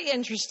very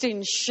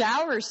interesting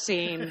shower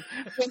scene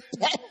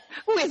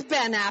with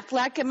Ben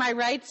Affleck. Am I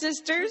right,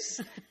 sisters?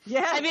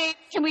 Yeah. I mean,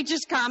 can we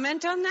just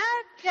comment on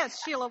that? Yes,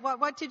 Sheila.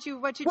 What did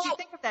you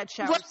think of that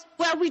shower?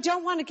 Well, we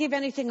don't want to give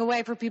anything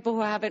away for people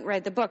who haven't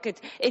read the book.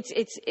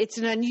 It's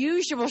an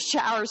unusual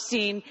shower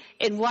scene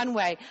in one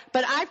way,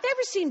 but I've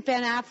never seen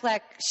Ben Affleck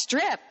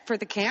strip for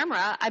the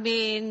camera. I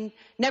mean,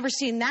 never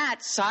seen that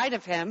side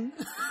of him,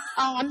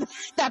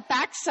 that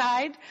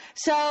backside.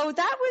 So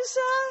that was,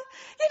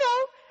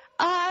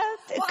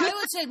 Well, I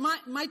would say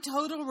my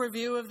total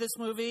review of this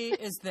movie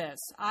is this.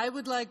 I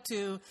would like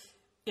to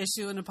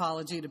issue an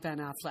apology to Ben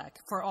Affleck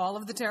for all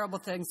of the terrible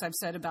things I've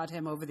said about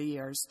him over the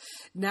years.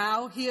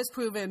 Now he has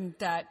proven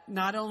that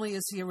not only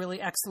is he a really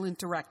excellent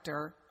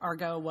director,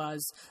 Argo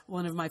was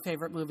one of my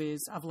favorite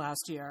movies of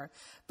last year,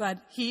 but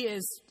he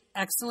is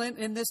excellent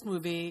in this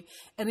movie,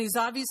 and he's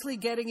obviously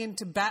getting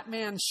into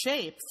Batman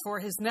shape for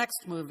his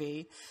next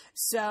movie.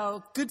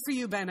 So good for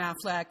you, Ben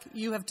Affleck.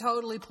 You have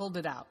totally pulled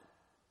it out.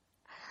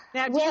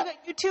 Now, do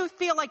you two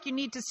feel like you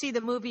need to see the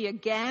movie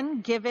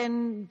again,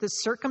 given the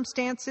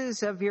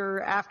circumstances of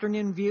your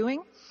afternoon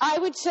viewing? I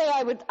would say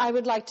I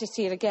would like to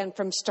see it again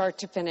from start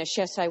to finish.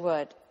 Yes, I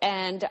would.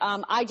 And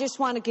I just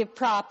want to give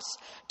props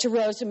to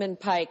Rosamund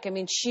Pike. I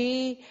mean,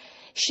 she's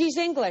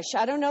English.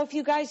 I don't know if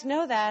you guys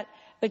know that,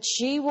 but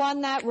she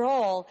won that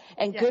role,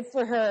 and good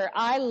for her.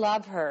 I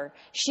love her.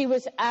 She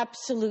was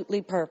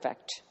absolutely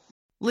perfect.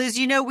 Liz,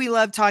 you know we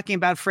love talking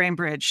about Frame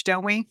Bridge,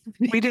 don't we?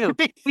 We do.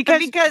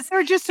 Because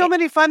there are just so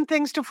many fun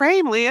things to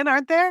frame, Lian,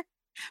 aren't there?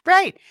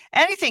 Right.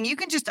 Anything. You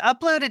can just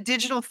upload a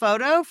digital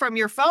photo from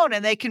your phone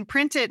and they can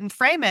print it and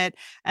frame it.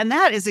 And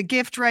that is a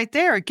gift right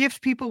there, a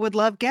gift people would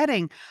love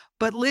getting.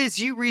 But Liz,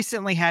 you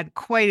recently had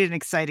quite an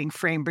exciting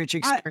Frame Bridge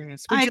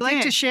experience. Would you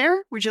like to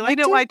share? Would you like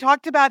to? I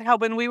talked about how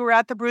when we were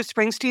at the Bruce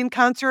Springsteen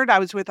concert, I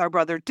was with our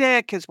brother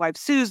Dick, his wife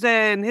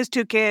Susan, his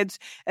two kids,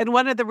 and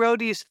one of the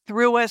roadies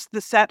threw us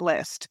the set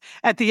list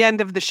at the end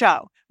of the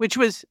show, which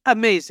was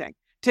amazing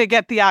to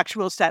get the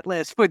actual set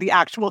list for the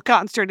actual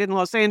concert in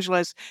Los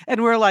Angeles.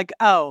 And we're like,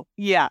 oh,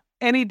 yeah,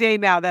 any day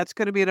now, that's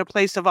going to be in a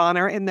place of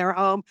honor in their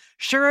home.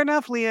 Sure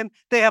enough, Lian,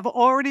 they have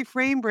already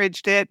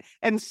frame-bridged it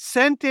and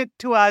sent it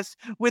to us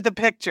with a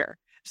picture.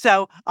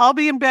 So I'll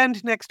be in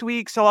Bend next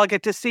week, so I'll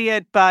get to see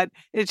it. But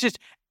it's just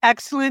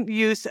excellent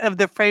use of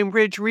the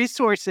FrameBridge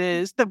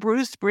resources, the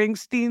Bruce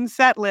Springsteen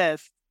set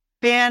list.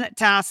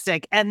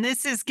 Fantastic. And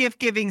this is gift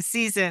giving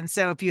season.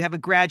 So if you have a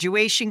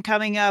graduation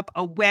coming up,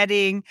 a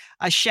wedding,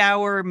 a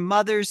shower,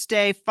 Mother's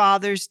Day,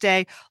 Father's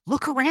Day,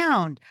 look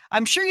around.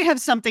 I'm sure you have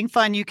something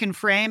fun you can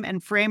frame,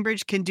 and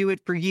FrameBridge can do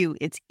it for you.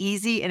 It's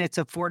easy and it's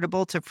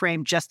affordable to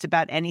frame just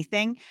about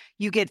anything.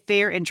 You get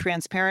fair and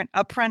transparent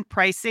upfront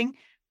pricing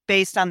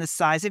based on the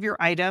size of your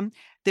item.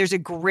 There's a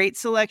great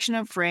selection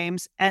of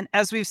frames. And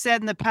as we've said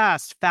in the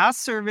past,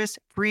 fast service,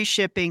 free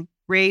shipping,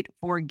 great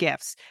for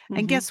gifts.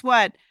 And guess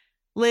what?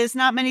 Liz,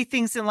 not many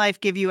things in life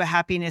give you a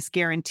happiness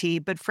guarantee,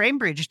 but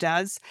FrameBridge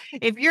does.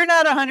 If you're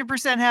not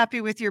 100%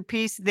 happy with your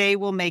piece, they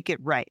will make it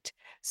right.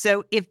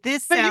 So if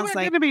this But sounds you're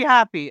like... going to be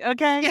happy,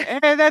 okay?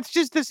 That's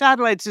just the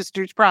Satellite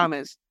Sisters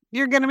promise.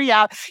 You're going to be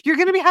out. You're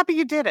going to be happy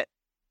you did it.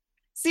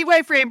 See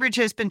why FrameBridge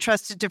has been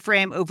trusted to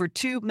frame over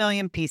 2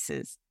 million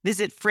pieces.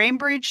 Visit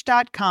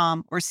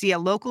framebridge.com or see a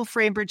local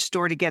FrameBridge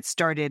store to get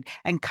started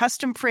and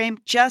custom frame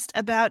just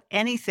about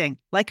anything,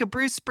 like a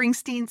Bruce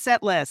Springsteen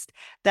set list.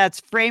 That's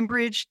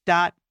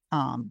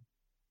framebridge.com.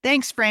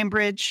 Thanks,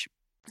 FrameBridge.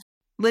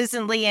 Liz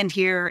and Lian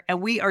here,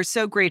 and we are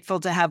so grateful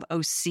to have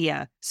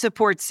OSEA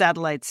support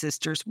Satellite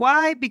Sisters.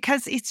 Why?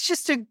 Because it's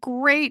just a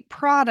great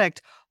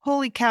product.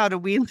 Holy cow, do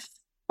we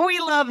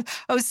love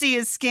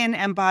OSEA's skin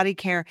and body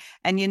care.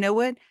 And you know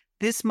what?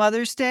 This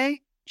Mother's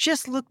Day,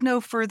 just look no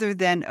further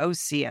than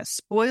OSEA.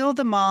 Spoil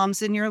the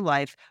moms in your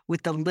life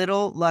with the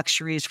little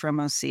luxuries from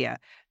OSEA.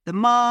 The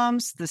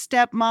moms, the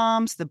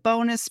stepmoms, the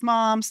bonus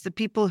moms, the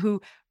people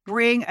who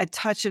bring a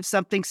touch of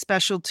something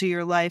special to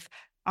your life.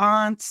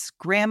 Aunts,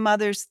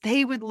 grandmothers,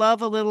 they would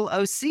love a little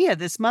OSEA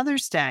this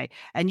Mother's Day.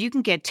 And you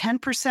can get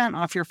 10%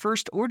 off your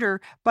first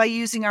order by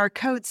using our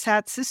code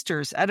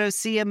SATSisters at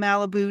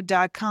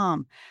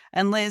OSEAMalibu.com.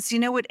 And Liz, you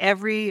know what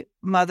every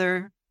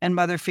mother and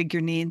mother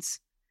figure needs?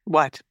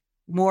 What?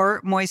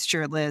 More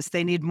moisture, Liz.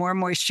 They need more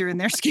moisture in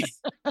their skin.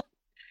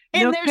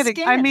 No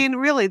kidding. I mean,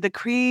 really, the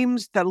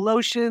creams, the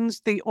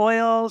lotions, the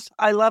oils,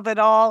 I love it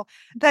all.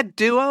 That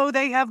duo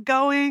they have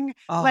going,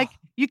 like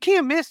you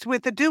can't miss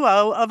with the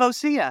duo of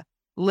OSEA.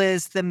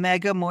 Liz, the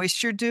Mega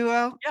Moisture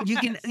Duo.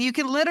 Yes. You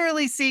can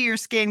literally see your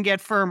skin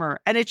get firmer,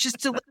 and it just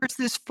delivers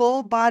this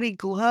full body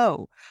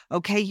glow.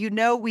 Okay, you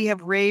know we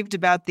have raved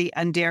about the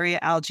Undaria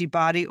Algae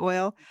Body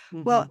Oil.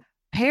 Well,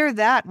 pair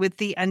that with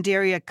the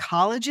Undaria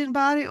Collagen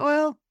Body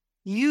Oil.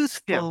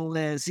 Youthful,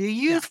 Liz. Your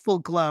youthful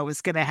glow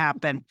is going to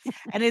happen.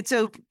 And it's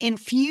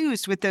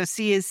infused with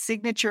OSEA's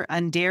signature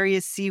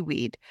Undaria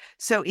seaweed.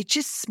 So it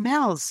just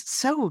smells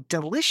so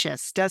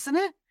delicious, doesn't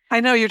it? I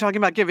know you're talking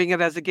about giving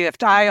it as a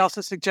gift. I also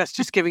suggest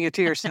just giving it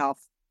to yourself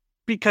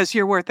because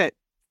you're worth it.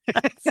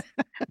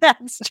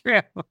 That's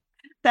true.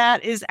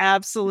 That is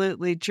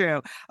absolutely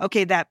true.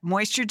 Okay, that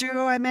Moisture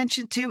Duo I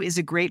mentioned too is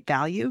a great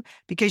value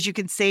because you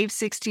can save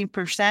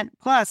 16%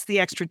 plus the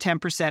extra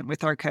 10%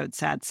 with our code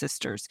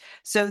SADSisters.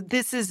 So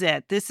this is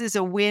it. This is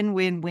a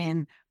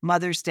win-win-win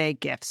Mother's Day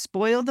gift.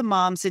 Spoil the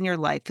moms in your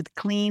life with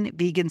clean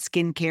vegan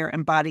skincare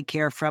and body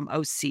care from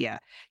OSEA.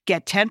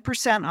 Get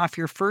 10% off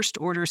your first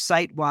order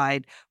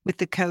site-wide with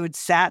the code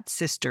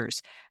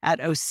SATSisters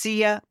at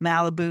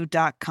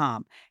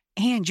OSEAMalibu.com.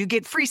 And you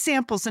get free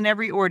samples in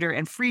every order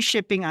and free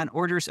shipping on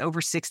orders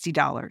over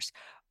 $60.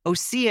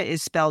 OSEA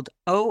is spelled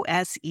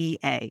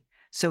O-S-E-A.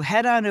 So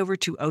head on over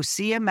to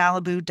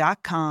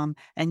OSEAMalibu.com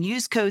and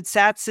use code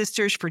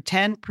SATSisters for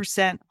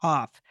 10%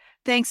 off.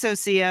 Thanks,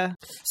 OSEA.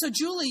 So,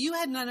 Julie, you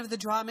had none of the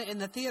drama in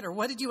the theater.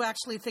 What did you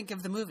actually think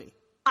of the movie?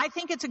 I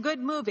think it's a good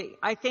movie.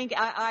 I think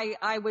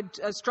I would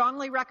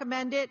strongly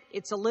recommend it.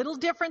 It's a little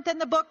different than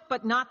the book,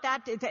 but not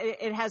that.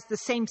 It has the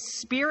same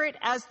spirit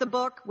as the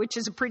book, which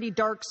is a pretty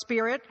dark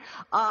spirit.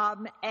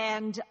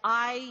 And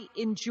I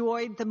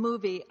enjoyed the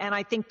movie. And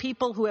I think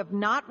people who have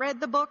not read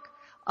the book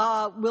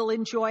will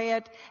enjoy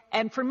it.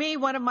 And for me,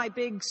 one of my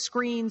big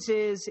screens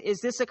is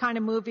this a kind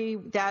of movie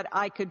that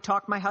I could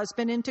talk my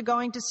husband into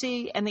going to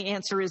see? And the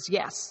answer is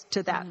yes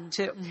to that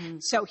too.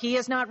 So he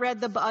has not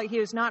read the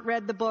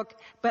book,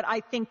 but I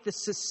think the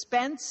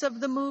suspense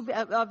of the movie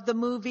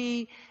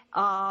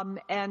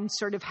and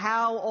sort of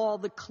how all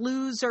the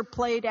clues are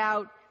played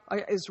out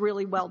is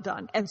really well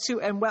done and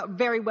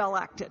very well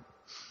acted.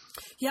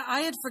 Yeah,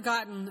 I had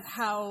forgotten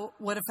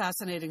what a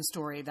fascinating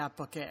story that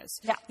book is.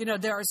 Yeah. You know,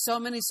 there are so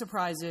many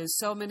surprises,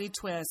 so many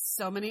twists,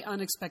 so many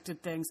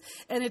unexpected things.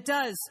 And it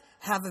does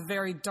have a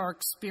very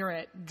dark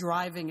spirit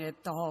driving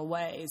it the whole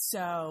way.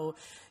 So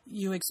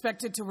you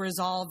expect it to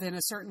resolve in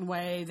a certain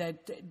way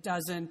that it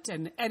doesn't.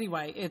 And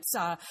anyway,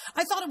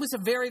 I thought it was a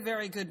very,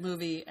 very good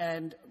movie.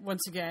 And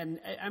once again,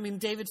 I mean,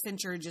 David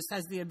Fincher just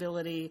has the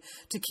ability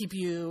to keep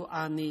you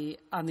on the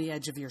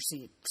edge of your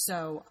seat.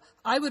 So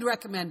I would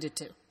recommend it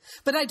too.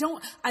 But I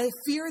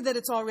fear that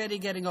it's already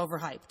getting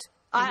overhyped.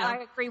 I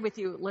agree with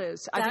you,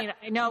 Liz. I mean,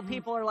 I know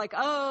people are like,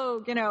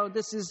 oh,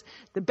 this is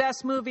the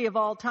best movie of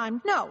all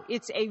time. No,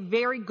 it's a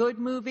very good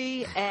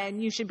movie,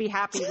 and you should be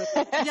happy with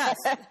it. Yes,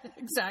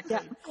 exactly.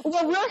 Yeah.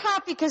 Well, we're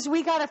happy because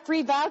we got a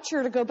free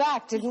voucher to go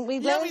back, didn't we,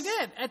 Liz? Yeah, we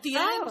did. At the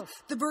end,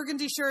 the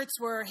Burgundy shirts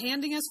were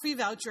handing us free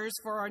vouchers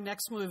for our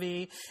next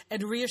movie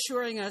and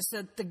reassuring us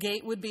that the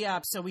gate would be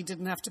up so we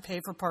didn't have to pay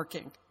for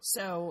parking.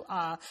 So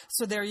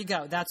there you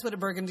go. That's what a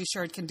Burgundy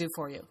shirt can do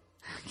for you.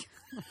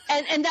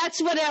 And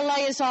that's what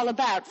LA is all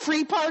about.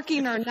 Free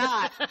parking or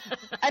not.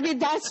 I mean,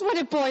 that's what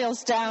it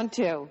boils down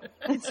to.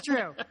 It's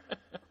true.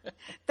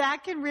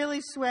 That can really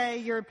sway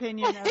your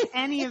opinion of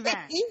any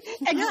event.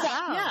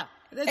 Exactly. Yeah.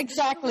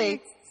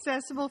 Exactly.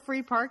 Accessible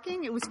free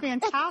parking. It was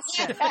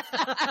fantastic.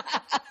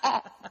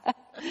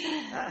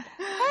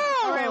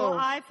 All right. Well,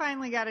 I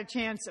finally got a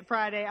chance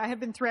Friday. I have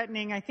been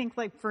threatening, I think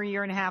like for a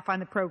year and a half on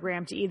the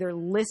program, to either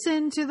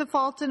listen to The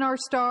Fault in Our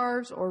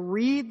Stars or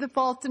read The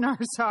Fault in Our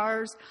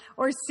Stars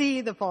or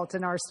see The Fault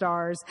in Our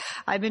Stars.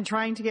 I've been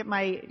trying to get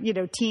my,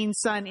 teen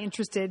son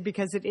interested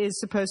because it is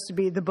supposed to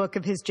be the book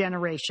of his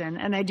generation,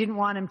 and I didn't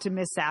want him to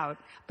miss out,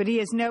 but he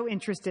has no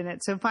interest in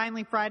it. So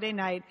finally Friday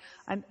night,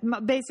 I'm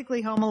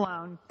basically home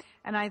alone.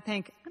 And I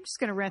think, I'm just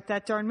going to rent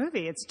that darn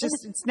movie. It's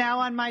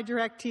now on my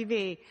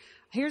DirecTV.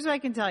 Here's what I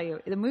can tell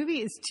you. The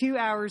movie is 2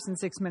 hours and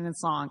 6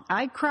 minutes long.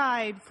 I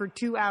cried for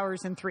 2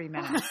 hours and 3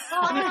 minutes.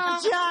 I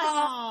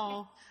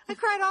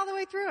cried all the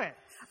way through it.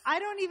 I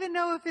don't even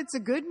know if it's a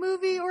good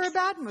movie or a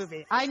bad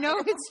movie. I know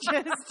it's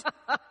just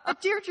a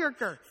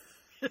tearjerker.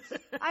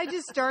 I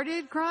just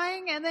started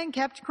crying and then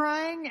kept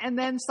crying and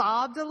then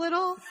sobbed a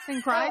little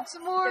and cried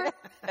some more.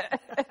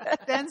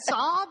 Then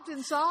sobbed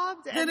and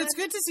sobbed. And it's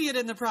good to see it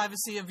in the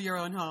privacy of your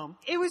own home.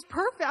 It was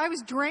perfect. I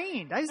was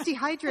drained. I was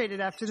dehydrated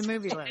after the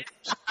movie. To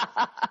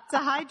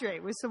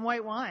hydrate with some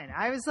white wine.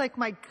 I was like,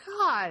 my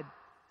God.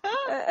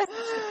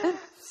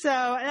 So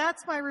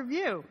that's my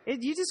review.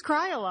 You just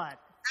cry a lot.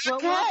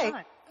 Okay.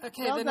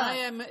 Well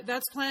done.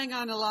 That's playing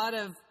on a lot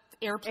of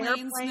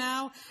airplanes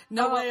now.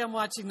 No way I'm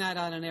watching that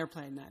on an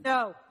airplane then.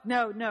 No.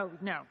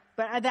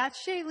 But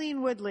that's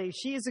Shailene Woodley.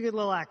 She is a good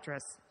little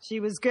actress. She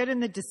was good in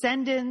The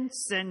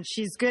Descendants, and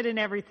she's good in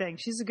everything.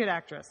 She's a good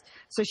actress.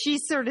 So she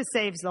sort of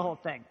saves the whole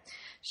thing.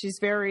 She's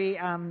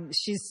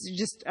she's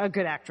just a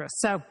good actress.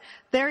 So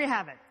there you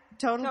have it.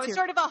 Total. So it's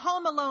sort of a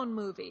Home Alone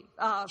movie.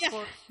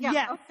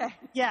 Yes. Okay.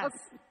 Yes.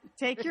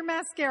 Take your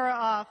mascara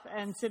off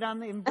and sit on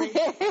the embrace.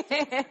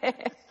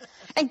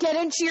 And get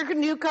into your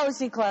new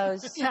cozy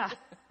clothes. Yeah.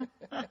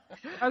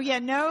 Oh yeah,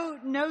 no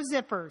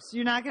zippers.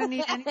 You're not going to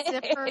need any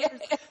zippers,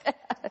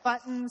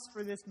 buttons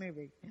for this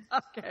movie.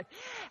 Okay.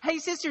 Hey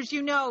sisters,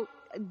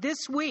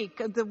 this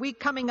week, the week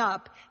coming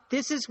up,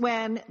 this is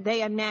when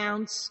they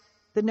announce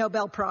the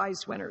Nobel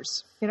Prize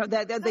winners. They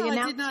I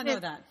did not know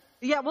that.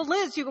 Yeah, well,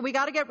 Liz, we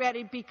got to get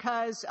ready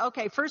because,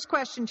 first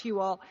question to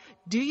you all.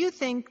 Do you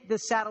think the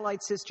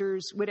Satellite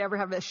Sisters would ever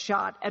have a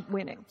shot at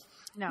winning?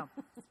 No.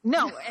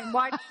 And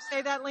why do you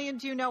say that, Lian?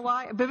 Do you know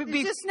why?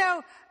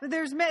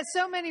 There's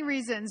so many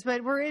reasons,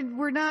 but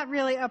we're not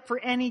really up for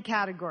any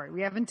category.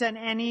 We haven't done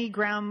any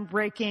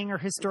groundbreaking or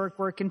historic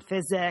work in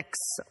physics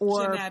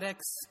or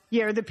genetics.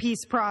 Yeah, or the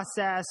peace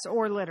process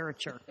or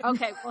literature.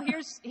 Okay, well,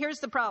 here's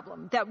the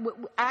problem. That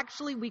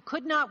actually we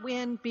could not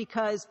win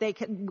because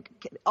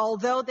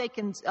although they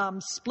can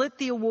split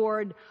the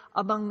award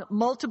among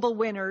multiple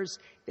winners,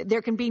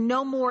 there can be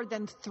no more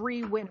than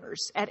 3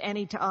 winners at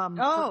any time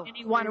for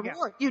any one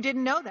award. You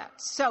didn't know that.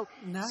 So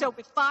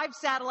with 5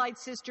 Satellite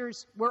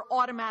Sisters, we're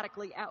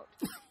automatically out.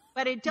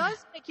 But it does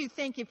make you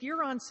think if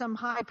you're on some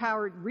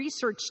high-powered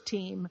research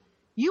team,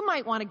 you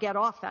might want to get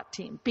off that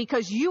team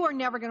because you are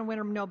never going to win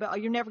a Nobel.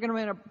 You're never going to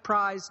win a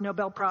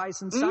Nobel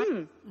Prize in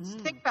science.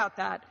 Think about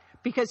that,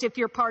 because if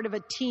you're part of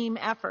a team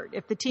effort,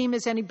 if the team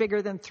is any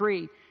bigger than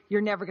 3,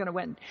 you're never going to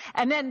win.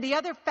 And then the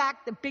other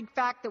fact, the big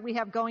fact that we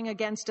have going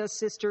against us,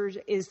 sisters,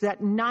 is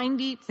that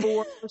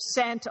 94%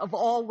 of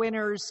all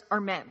winners are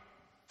men.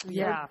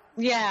 Yeah.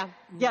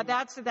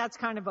 That's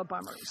kind of a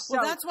bummer.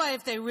 Well, that's why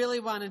if they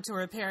really wanted to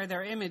repair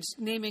their image,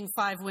 naming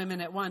 5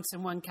 women at once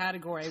in one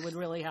category would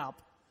really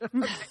help.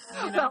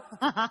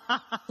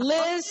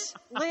 Liz,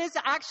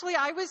 actually,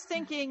 I was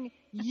thinking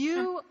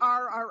you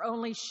are our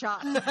only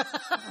shot.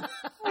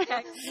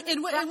 Okay.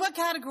 In what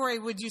category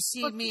would you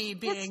see me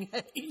being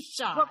a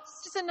shot? Well,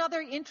 this is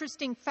another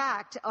interesting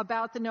fact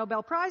about the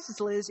Nobel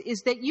Prizes, Liz,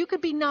 is that you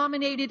could be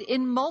nominated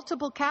in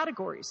multiple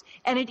categories,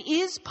 and it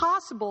is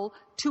possible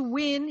to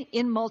win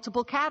in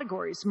multiple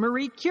categories.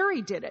 Marie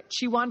Curie did it.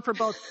 She won for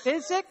both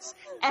physics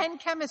and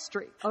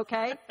chemistry,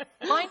 okay?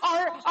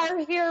 Our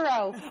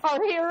hero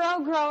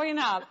growing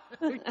up.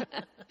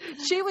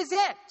 She was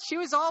it. She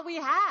was all we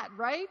had,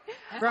 right?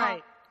 Right.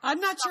 I'm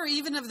not sure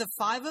even of the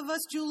 5 of us,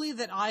 Julie,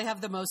 that I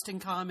have the most in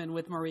common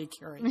with Marie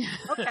Curie.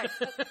 Okay.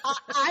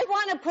 I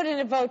want to put in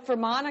a vote for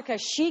Monica.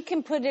 She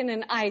can put in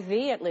an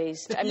IV at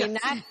least. I mean,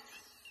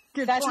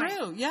 Good That's point.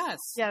 true. Yes.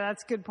 Yeah,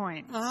 that's a good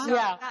point.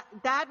 Yeah.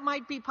 That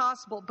might be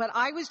possible, but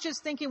I was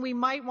just thinking we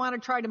might want to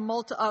try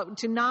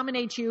to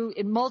nominate you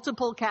in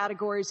multiple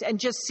categories and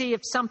just see if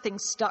something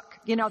stuck.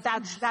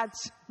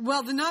 That's.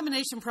 Well, the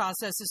nomination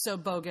process is so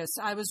bogus.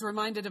 I was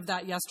reminded of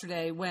that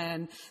yesterday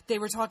when they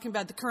were talking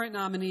about the current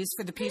nominees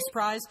for the Peace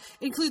Prize.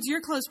 Includes your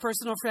close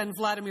personal friend,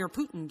 Vladimir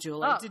Putin,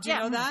 Julie. Oh, Did you yeah.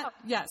 know that?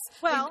 Yes.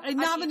 Well, a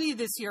nominee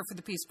this year for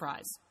the Peace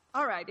Prize.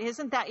 All right,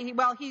 isn't that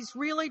he's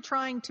really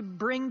trying to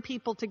bring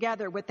people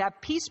together with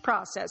that peace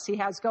process he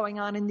has going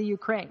on in the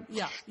Ukraine.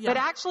 Yeah. But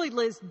actually,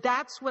 Liz,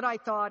 that's what I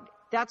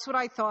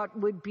thought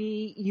would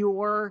be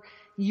your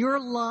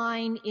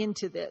line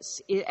into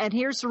this. And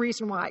here's the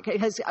reason why.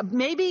 Because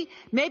maybe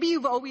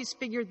you've always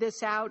figured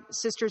this out,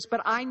 sisters,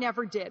 but I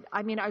never did.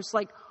 I mean, I was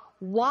like,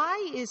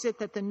 why is it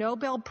that the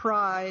Nobel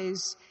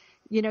Prize,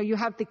 you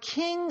have the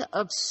King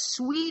of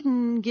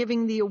Sweden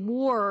giving the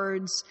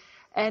awards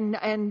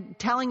and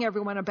telling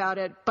everyone about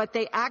it, but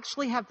they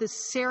actually have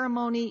this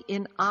ceremony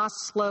in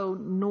Oslo,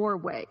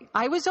 Norway.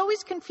 I was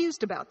always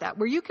confused about that.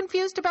 Were you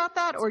confused about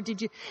that, or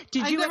did you?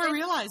 I never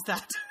realized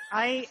that.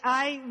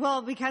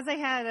 Well, because I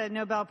had a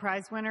Nobel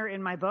Prize winner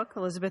in my book,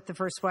 Elizabeth the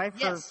First Wife.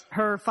 Yes.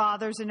 Her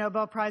father's a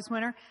Nobel Prize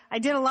winner. I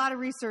did a lot of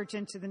research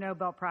into the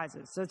Nobel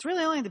Prizes, so it's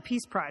really only the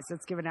Peace Prize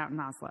that's given out in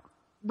Oslo.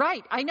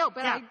 Right, I know,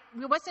 but Yeah.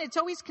 it's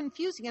always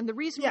confusing, and the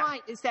reason why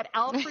is that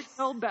Alfred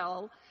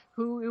Nobel,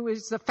 who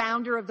is the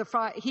founder of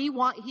he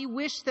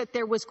wished that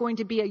there was going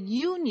to be a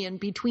union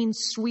between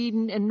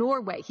Sweden and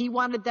Norway. He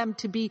wanted them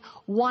to be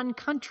one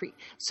country.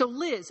 So,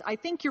 Liz, I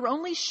think your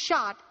only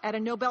shot at a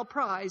Nobel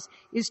Prize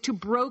is to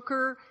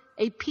broker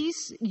a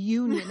peace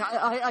union,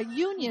 a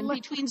union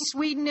between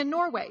Sweden and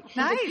Norway.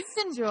 Nice,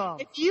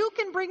 If you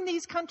can bring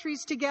these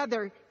countries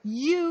together,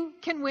 you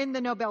can win the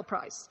Nobel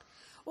Prize.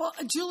 Well,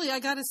 Julie, I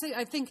got to say,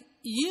 I think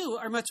you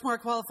are much more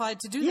qualified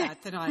to do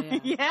that than I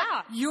am.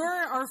 Yeah. You're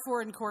our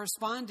foreign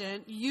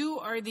correspondent. You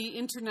are the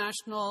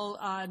international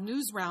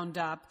news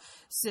roundup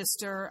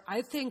sister.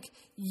 I think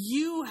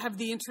you have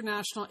the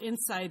international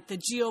insight, the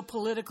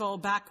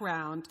geopolitical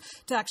background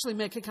to actually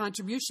make a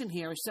contribution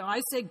here. So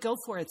I say go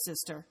for it,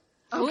 sister.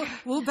 Okay.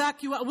 We'll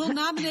back you up. We'll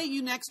nominate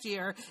you next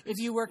year if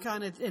you work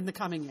on it in the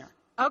coming year.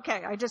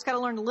 Okay, I just got to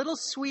learn a little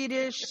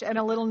Swedish and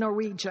a little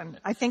Norwegian.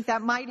 I think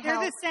that might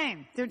help. They're the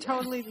same. They're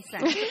totally the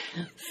same.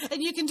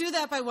 And you can do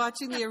that by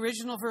watching the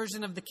original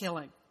version of The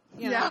Killing.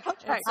 Yeah,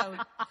 okay.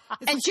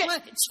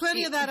 It's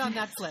plenty of that on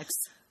Netflix.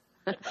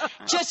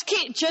 Just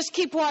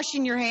keep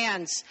washing your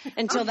hands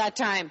until that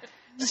time,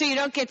 so you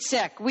don't get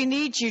sick. We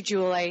need you,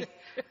 Julie.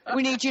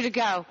 We need you to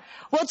go.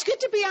 Well, it's good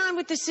to be on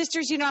with the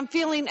sisters. I'm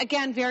feeling,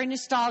 again, very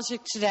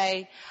nostalgic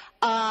today.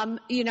 And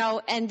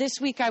this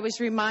week I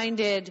was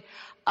reminded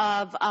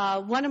of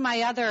one of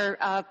my other,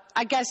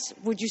 I guess,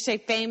 would you say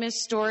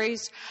famous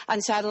stories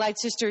on Satellite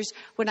Sisters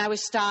when I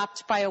was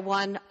stopped by a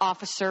one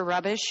officer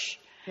rubbish.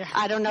 Yeah.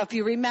 I don't know if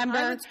you remember.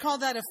 I would call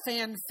that a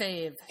fan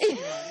fave.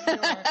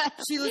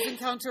 Sheila's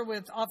encounter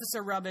with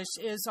Officer Rubbish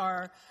is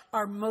our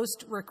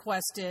most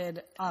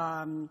requested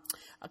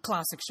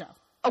classic show.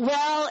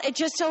 Well, it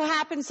just so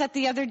happens that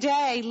the other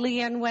day,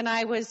 Lian, when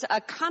I was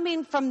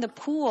coming from the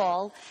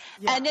pool,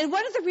 and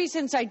one of the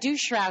reasons I do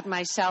shroud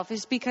myself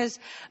is because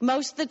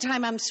most of the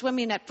time I'm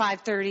swimming at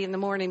 5:30 in the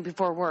morning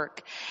before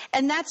work,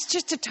 and that's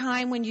just a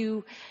time when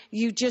you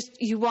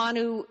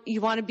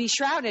want to be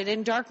shrouded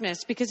in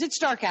darkness because it's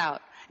dark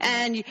out,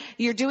 and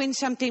you're doing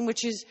something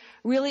which is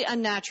really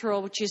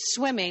unnatural, which is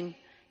swimming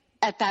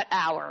at that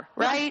hour,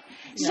 right?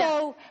 Yeah.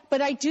 So,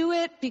 but I do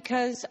it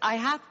because I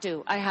have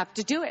to. I have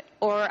to do it.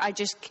 Or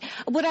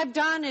what I've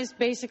done is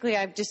basically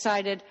I've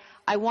decided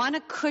I want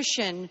a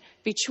cushion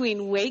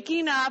between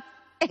waking up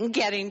and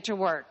getting to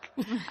work.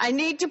 I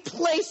need to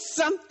place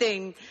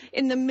something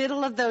in the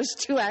middle of those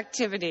two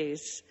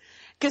activities.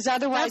 Because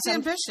otherwise That's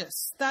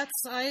ambitious.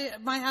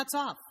 My hat's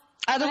off.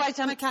 Otherwise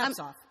my cap's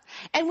off.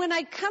 And when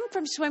I come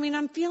from swimming,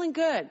 I'm feeling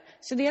good.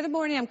 So the other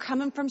morning, I'm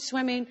coming from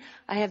swimming.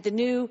 I have the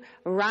new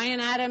Ryan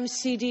Adams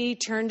CD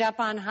turned up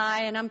on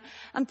high, and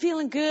I'm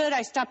feeling good.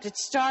 I stopped at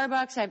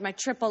Starbucks. I have my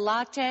triple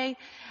latte.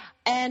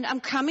 And I'm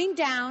coming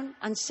down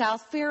on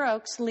South Fair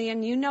Oaks.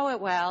 Lian, you know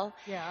it well.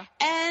 Yeah.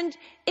 And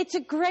it's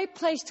a great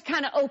place to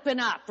kind of open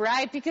up,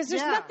 right? Because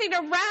there's nothing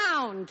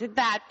around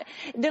that.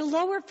 The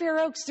Lower Fair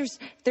Oaks,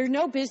 there are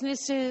no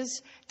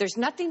businesses. There's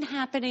nothing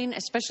happening,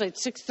 especially at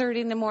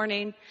 6:30 in the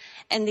morning.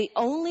 And the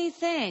only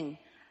thing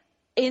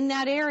in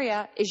that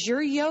area is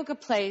your yoga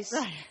place.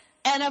 Right.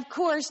 And, of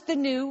course, the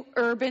new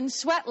Urban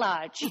Sweat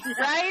Lodge,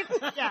 right?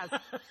 Yes.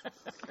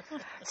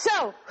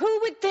 So who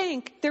would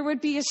think there would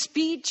be a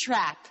speed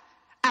trap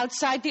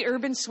outside the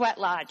Urban Sweat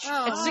Lodge?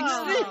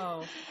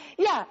 Oh.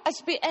 Yeah.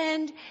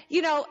 And,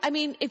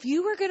 if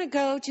you were going to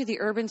go to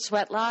the Urban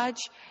Sweat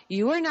Lodge,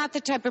 you are not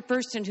the type of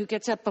person who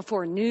gets up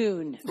before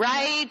noon,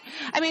 right?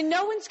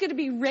 No one's going to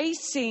be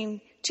racing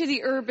to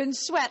the Urban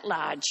Sweat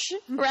Lodge,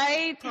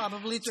 right?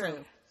 Probably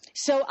true.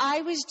 So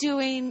I was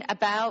doing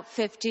about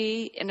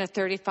 50 in a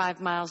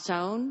 35-mile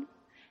zone.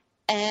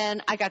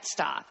 and I got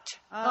stopped.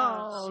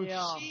 Oh,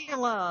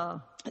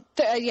 Sheila.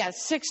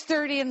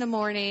 6:30 in the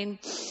morning.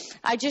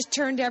 I just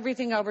turned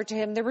everything over to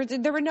him. There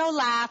were no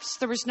laughs.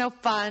 There was no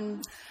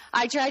fun.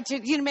 I tried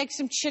to, make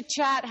some chit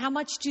chat. How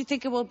much do you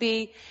think it will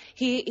be?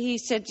 He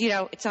said,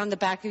 it's on the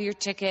back of your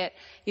ticket.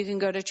 You can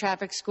go to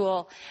traffic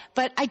school.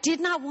 But I did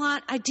not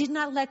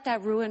let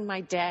that ruin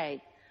my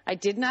day. I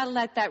did not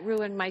let that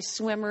ruin my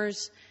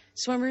swimmer's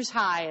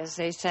high, as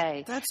they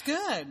say. That's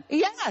good.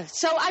 Yeah.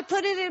 So I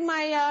put it in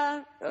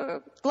my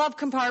glove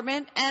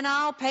compartment, and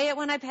I'll pay it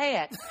when I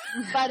pay it.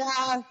 But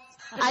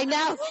I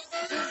know.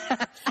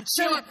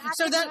 So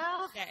that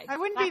I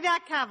wouldn't be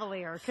that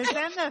cavalier, because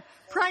then the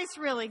price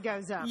really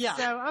goes up. Yeah.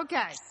 So,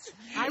 okay.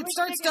 it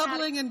starts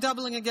doubling and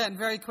doubling again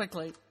very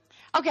quickly.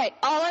 Okay.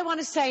 All I want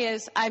to say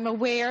is I'm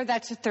aware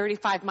that's a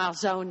 35-mile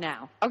zone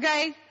now.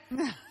 Okay?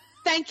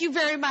 Thank you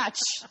very much.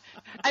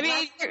 I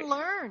mean, lesson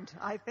learned,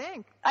 I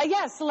think.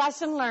 Yes,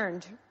 lesson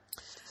learned.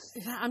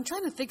 Yeah, I'm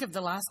trying to think of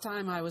the last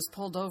time I was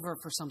pulled over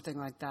for something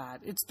like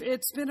that.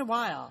 It's been a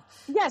while.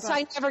 Yes,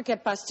 I never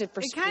get busted for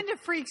It speeding. kind of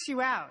freaks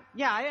you out.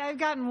 Yeah, I've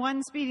gotten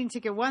one speeding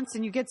ticket once,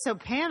 and you get so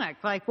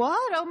panicked. Like,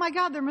 what? Oh, my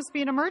God, there must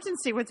be an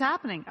emergency. What's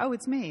happening? Oh,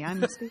 it's me.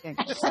 I'm speeding.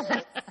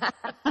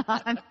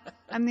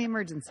 I'm the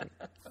emergency.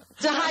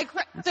 It's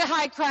a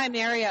high crime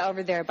area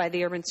over there by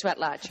the Urban Sweat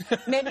Lodge.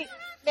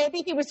 Maybe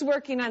he was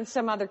working on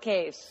some other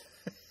case.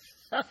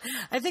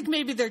 I think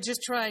maybe they're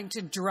just trying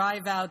to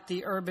drive out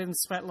the Urban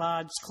Sweat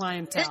Lodge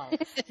clientele.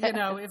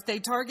 If they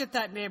target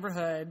that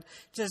neighborhood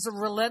just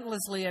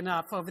relentlessly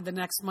enough over the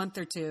next month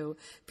or two,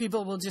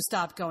 people will just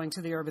stop going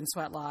to the Urban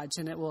Sweat Lodge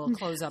and it will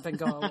close up and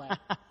go away.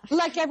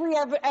 Like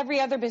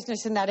every other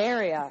business in that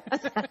area.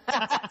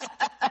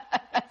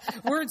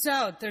 Word's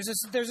out. There's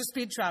a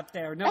speed trap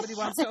there. Nobody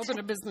wants to open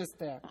a business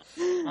there.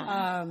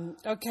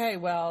 Okay,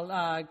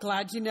 well,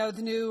 glad you know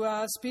the new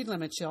speed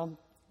limit, Sheila.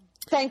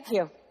 Thank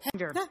you.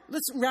 Yeah,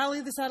 let's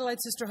rally the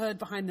Satellite Sisterhood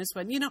behind this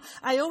one.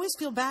 I always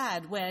feel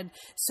bad when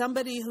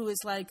somebody who is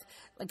like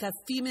a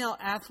female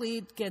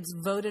athlete gets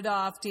voted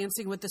off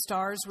Dancing with the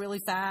Stars really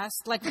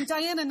fast. Like when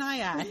Diana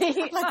Nyad,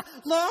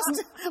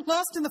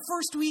 lost in the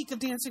first week of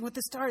Dancing with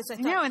the Stars. I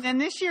thought, and then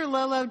this year,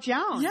 Lolo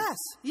Jones. Yes,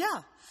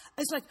 yeah.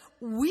 It's like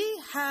we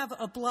have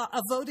a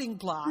voting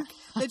bloc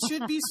that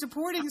should be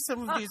supporting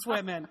some of these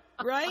women,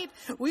 right?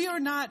 We are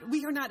not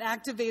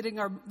activating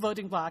our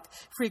voting bloc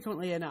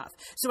frequently enough.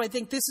 So I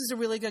think this is a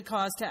really good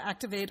cause to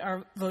activate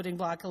our voting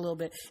bloc a little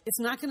bit. It's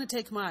not going to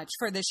take much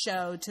for this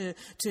show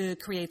to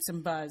create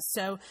some buzz.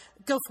 So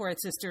go for it,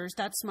 sisters.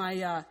 That's my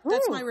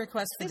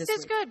request for this week. This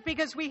is good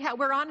because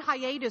we're on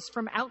hiatus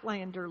from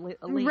Outlander,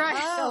 Lian. Right.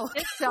 Oh,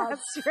 that's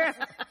true.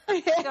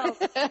 So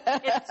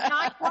it's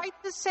not quite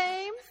the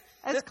same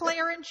as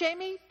Claire and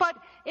Jamie, but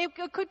it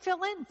could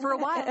fill in for a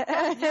while.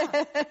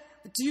 Yeah.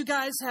 Do you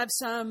guys have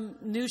some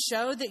new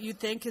show that you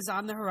think is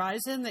on the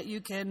horizon that you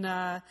can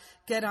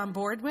get on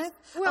board with?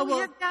 Well, we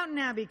have Downton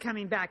Abbey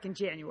coming back in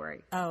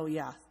January. Oh,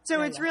 yeah.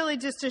 So it's really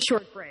just a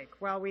short break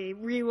while we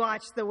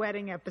rewatch the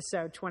wedding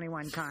episode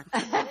 21 times.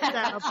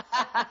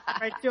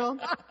 Right, Joel?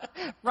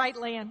 Right,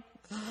 Lian.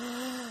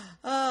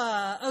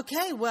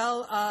 Okay,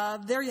 well,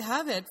 there you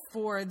have it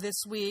for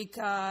this week.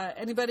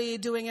 Anybody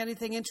doing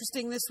anything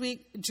interesting this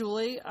week?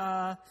 Julie,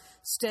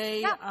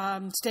 stay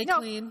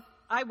clean.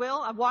 I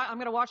will. I'm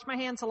going to wash my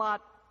hands a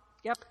lot.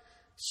 Yep.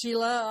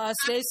 Sheila,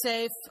 stay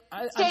safe.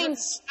 I'm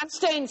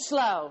staying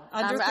slow.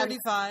 Under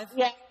 35.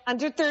 Yeah,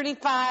 under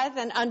 35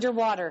 and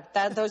underwater.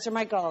 Those are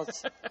my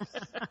goals.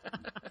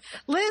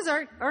 Liz,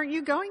 aren't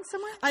you going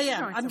somewhere? I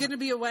am. I'm going to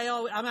be away.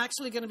 I'm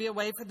actually going to be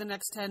away for the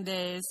next 10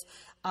 days.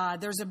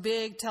 There's a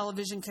big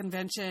television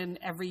convention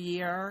every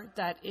year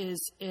that is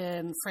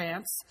in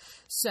France.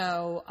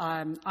 So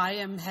I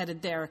am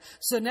headed there.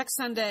 So next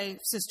Sunday,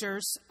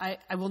 sisters, I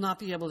will not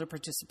be able to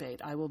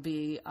participate. I will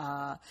be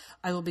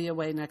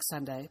away next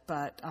Sunday.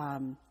 But I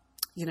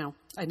know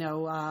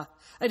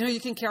you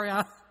can carry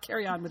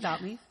on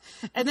without me.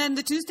 And then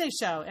the Tuesday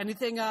show.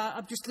 Anything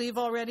up your sleeve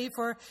already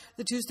for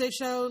the Tuesday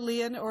show,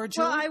 Lian or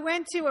Julie? Well, I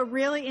went to a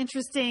really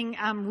interesting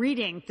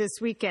reading this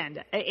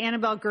weekend.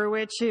 Annabelle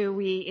Gurwitch, who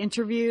we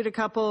interviewed a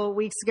couple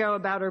weeks ago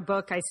about her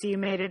book, I See You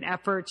Made an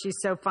Effort. She's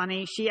so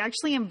funny. She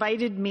actually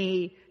invited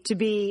me to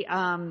be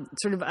on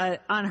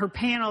her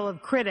panel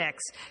of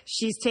critics.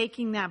 She's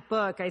taking that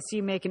book, I See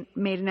You Made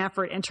an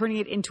Effort, and turning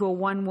it into a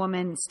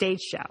one-woman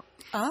stage show.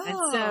 Oh, and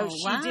so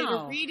she did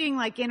a reading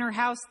in her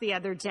house the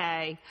other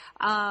day.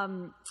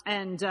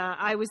 And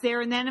I was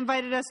there and then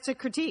invited us to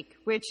critique,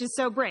 which is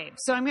so brave.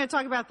 So I'm going to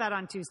talk about that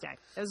on Tuesday.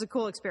 It was a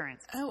cool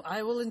experience. Oh,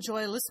 I will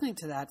enjoy listening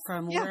to that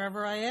from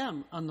wherever I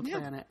am on the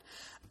planet.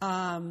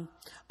 All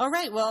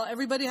right. Well,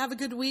 everybody have a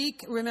good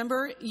week.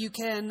 Remember, you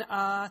can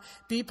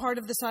be part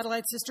of the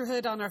Satellite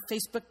Sisterhood on our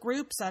Facebook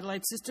group,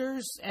 Satellite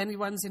Sisters.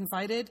 Anyone's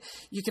invited.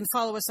 You can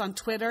follow us on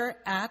Twitter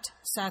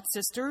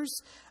 @SatSisters.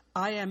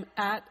 I am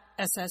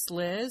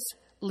 @SSLiz.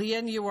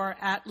 Lian, you are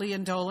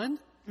 @Lian Dolan.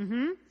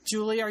 Mm-hmm.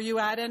 Julie, are you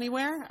at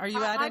anywhere? Are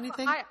you at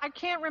anything? I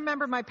can't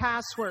remember my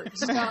password.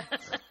 So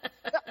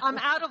I'm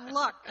out of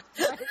luck.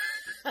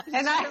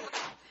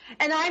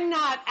 And I'm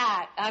not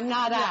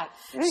at.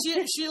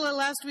 Sheila,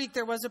 last week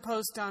there was a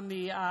post on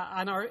the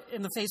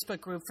in the Facebook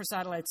group for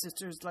Satellite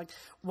Sisters, like,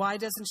 why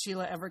doesn't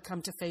Sheila ever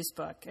come to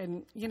Facebook?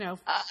 And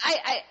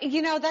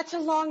I that's a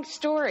long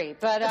story,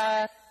 but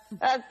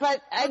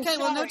okay,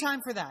 well, no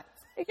time for that.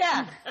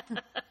 Yeah.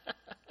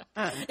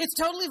 It's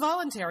totally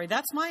voluntary.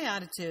 That's my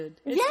attitude.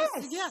 Yes.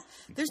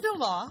 There's no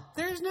law.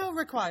 There's no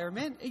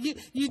requirement.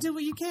 You do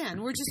what you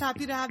can. We're just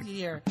happy to have you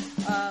here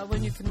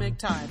when you can make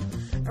time.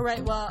 All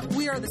right. Well,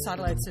 we are the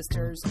Satellite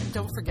Sisters.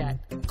 Don't forget,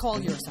 call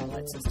your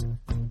Satellite Sister.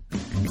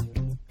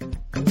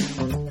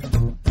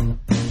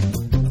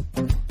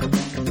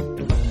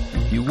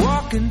 You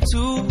walk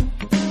into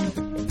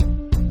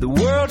the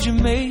world you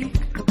make.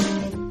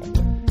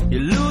 You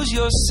lose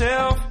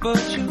yourself,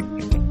 but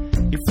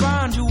you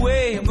find your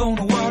way. I'm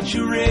gonna watch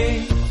you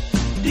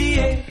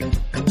radiate,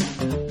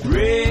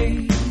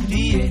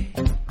 radiate,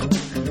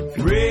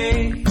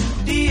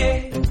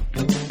 radiate,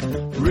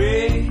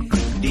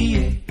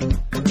 radiate.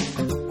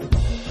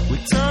 We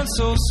turn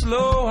so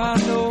slow, I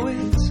know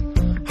it's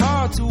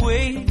hard to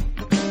wait.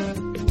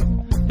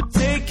 But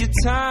take your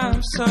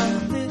time,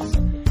 son, it's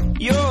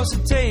yours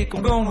to take.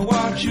 I'm gonna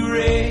watch you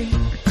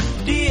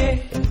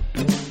radiate,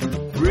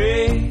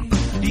 radiate,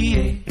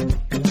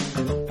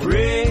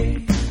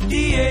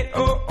 radiate,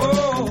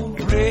 oh,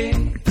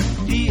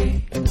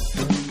 radiate.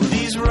 Well,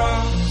 these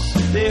rocks,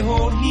 they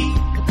hold heat.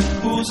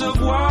 Pools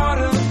of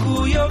water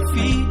cool your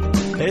feet.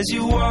 As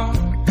you walk,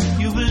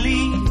 you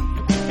believe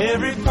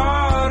every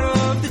part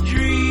of the dream.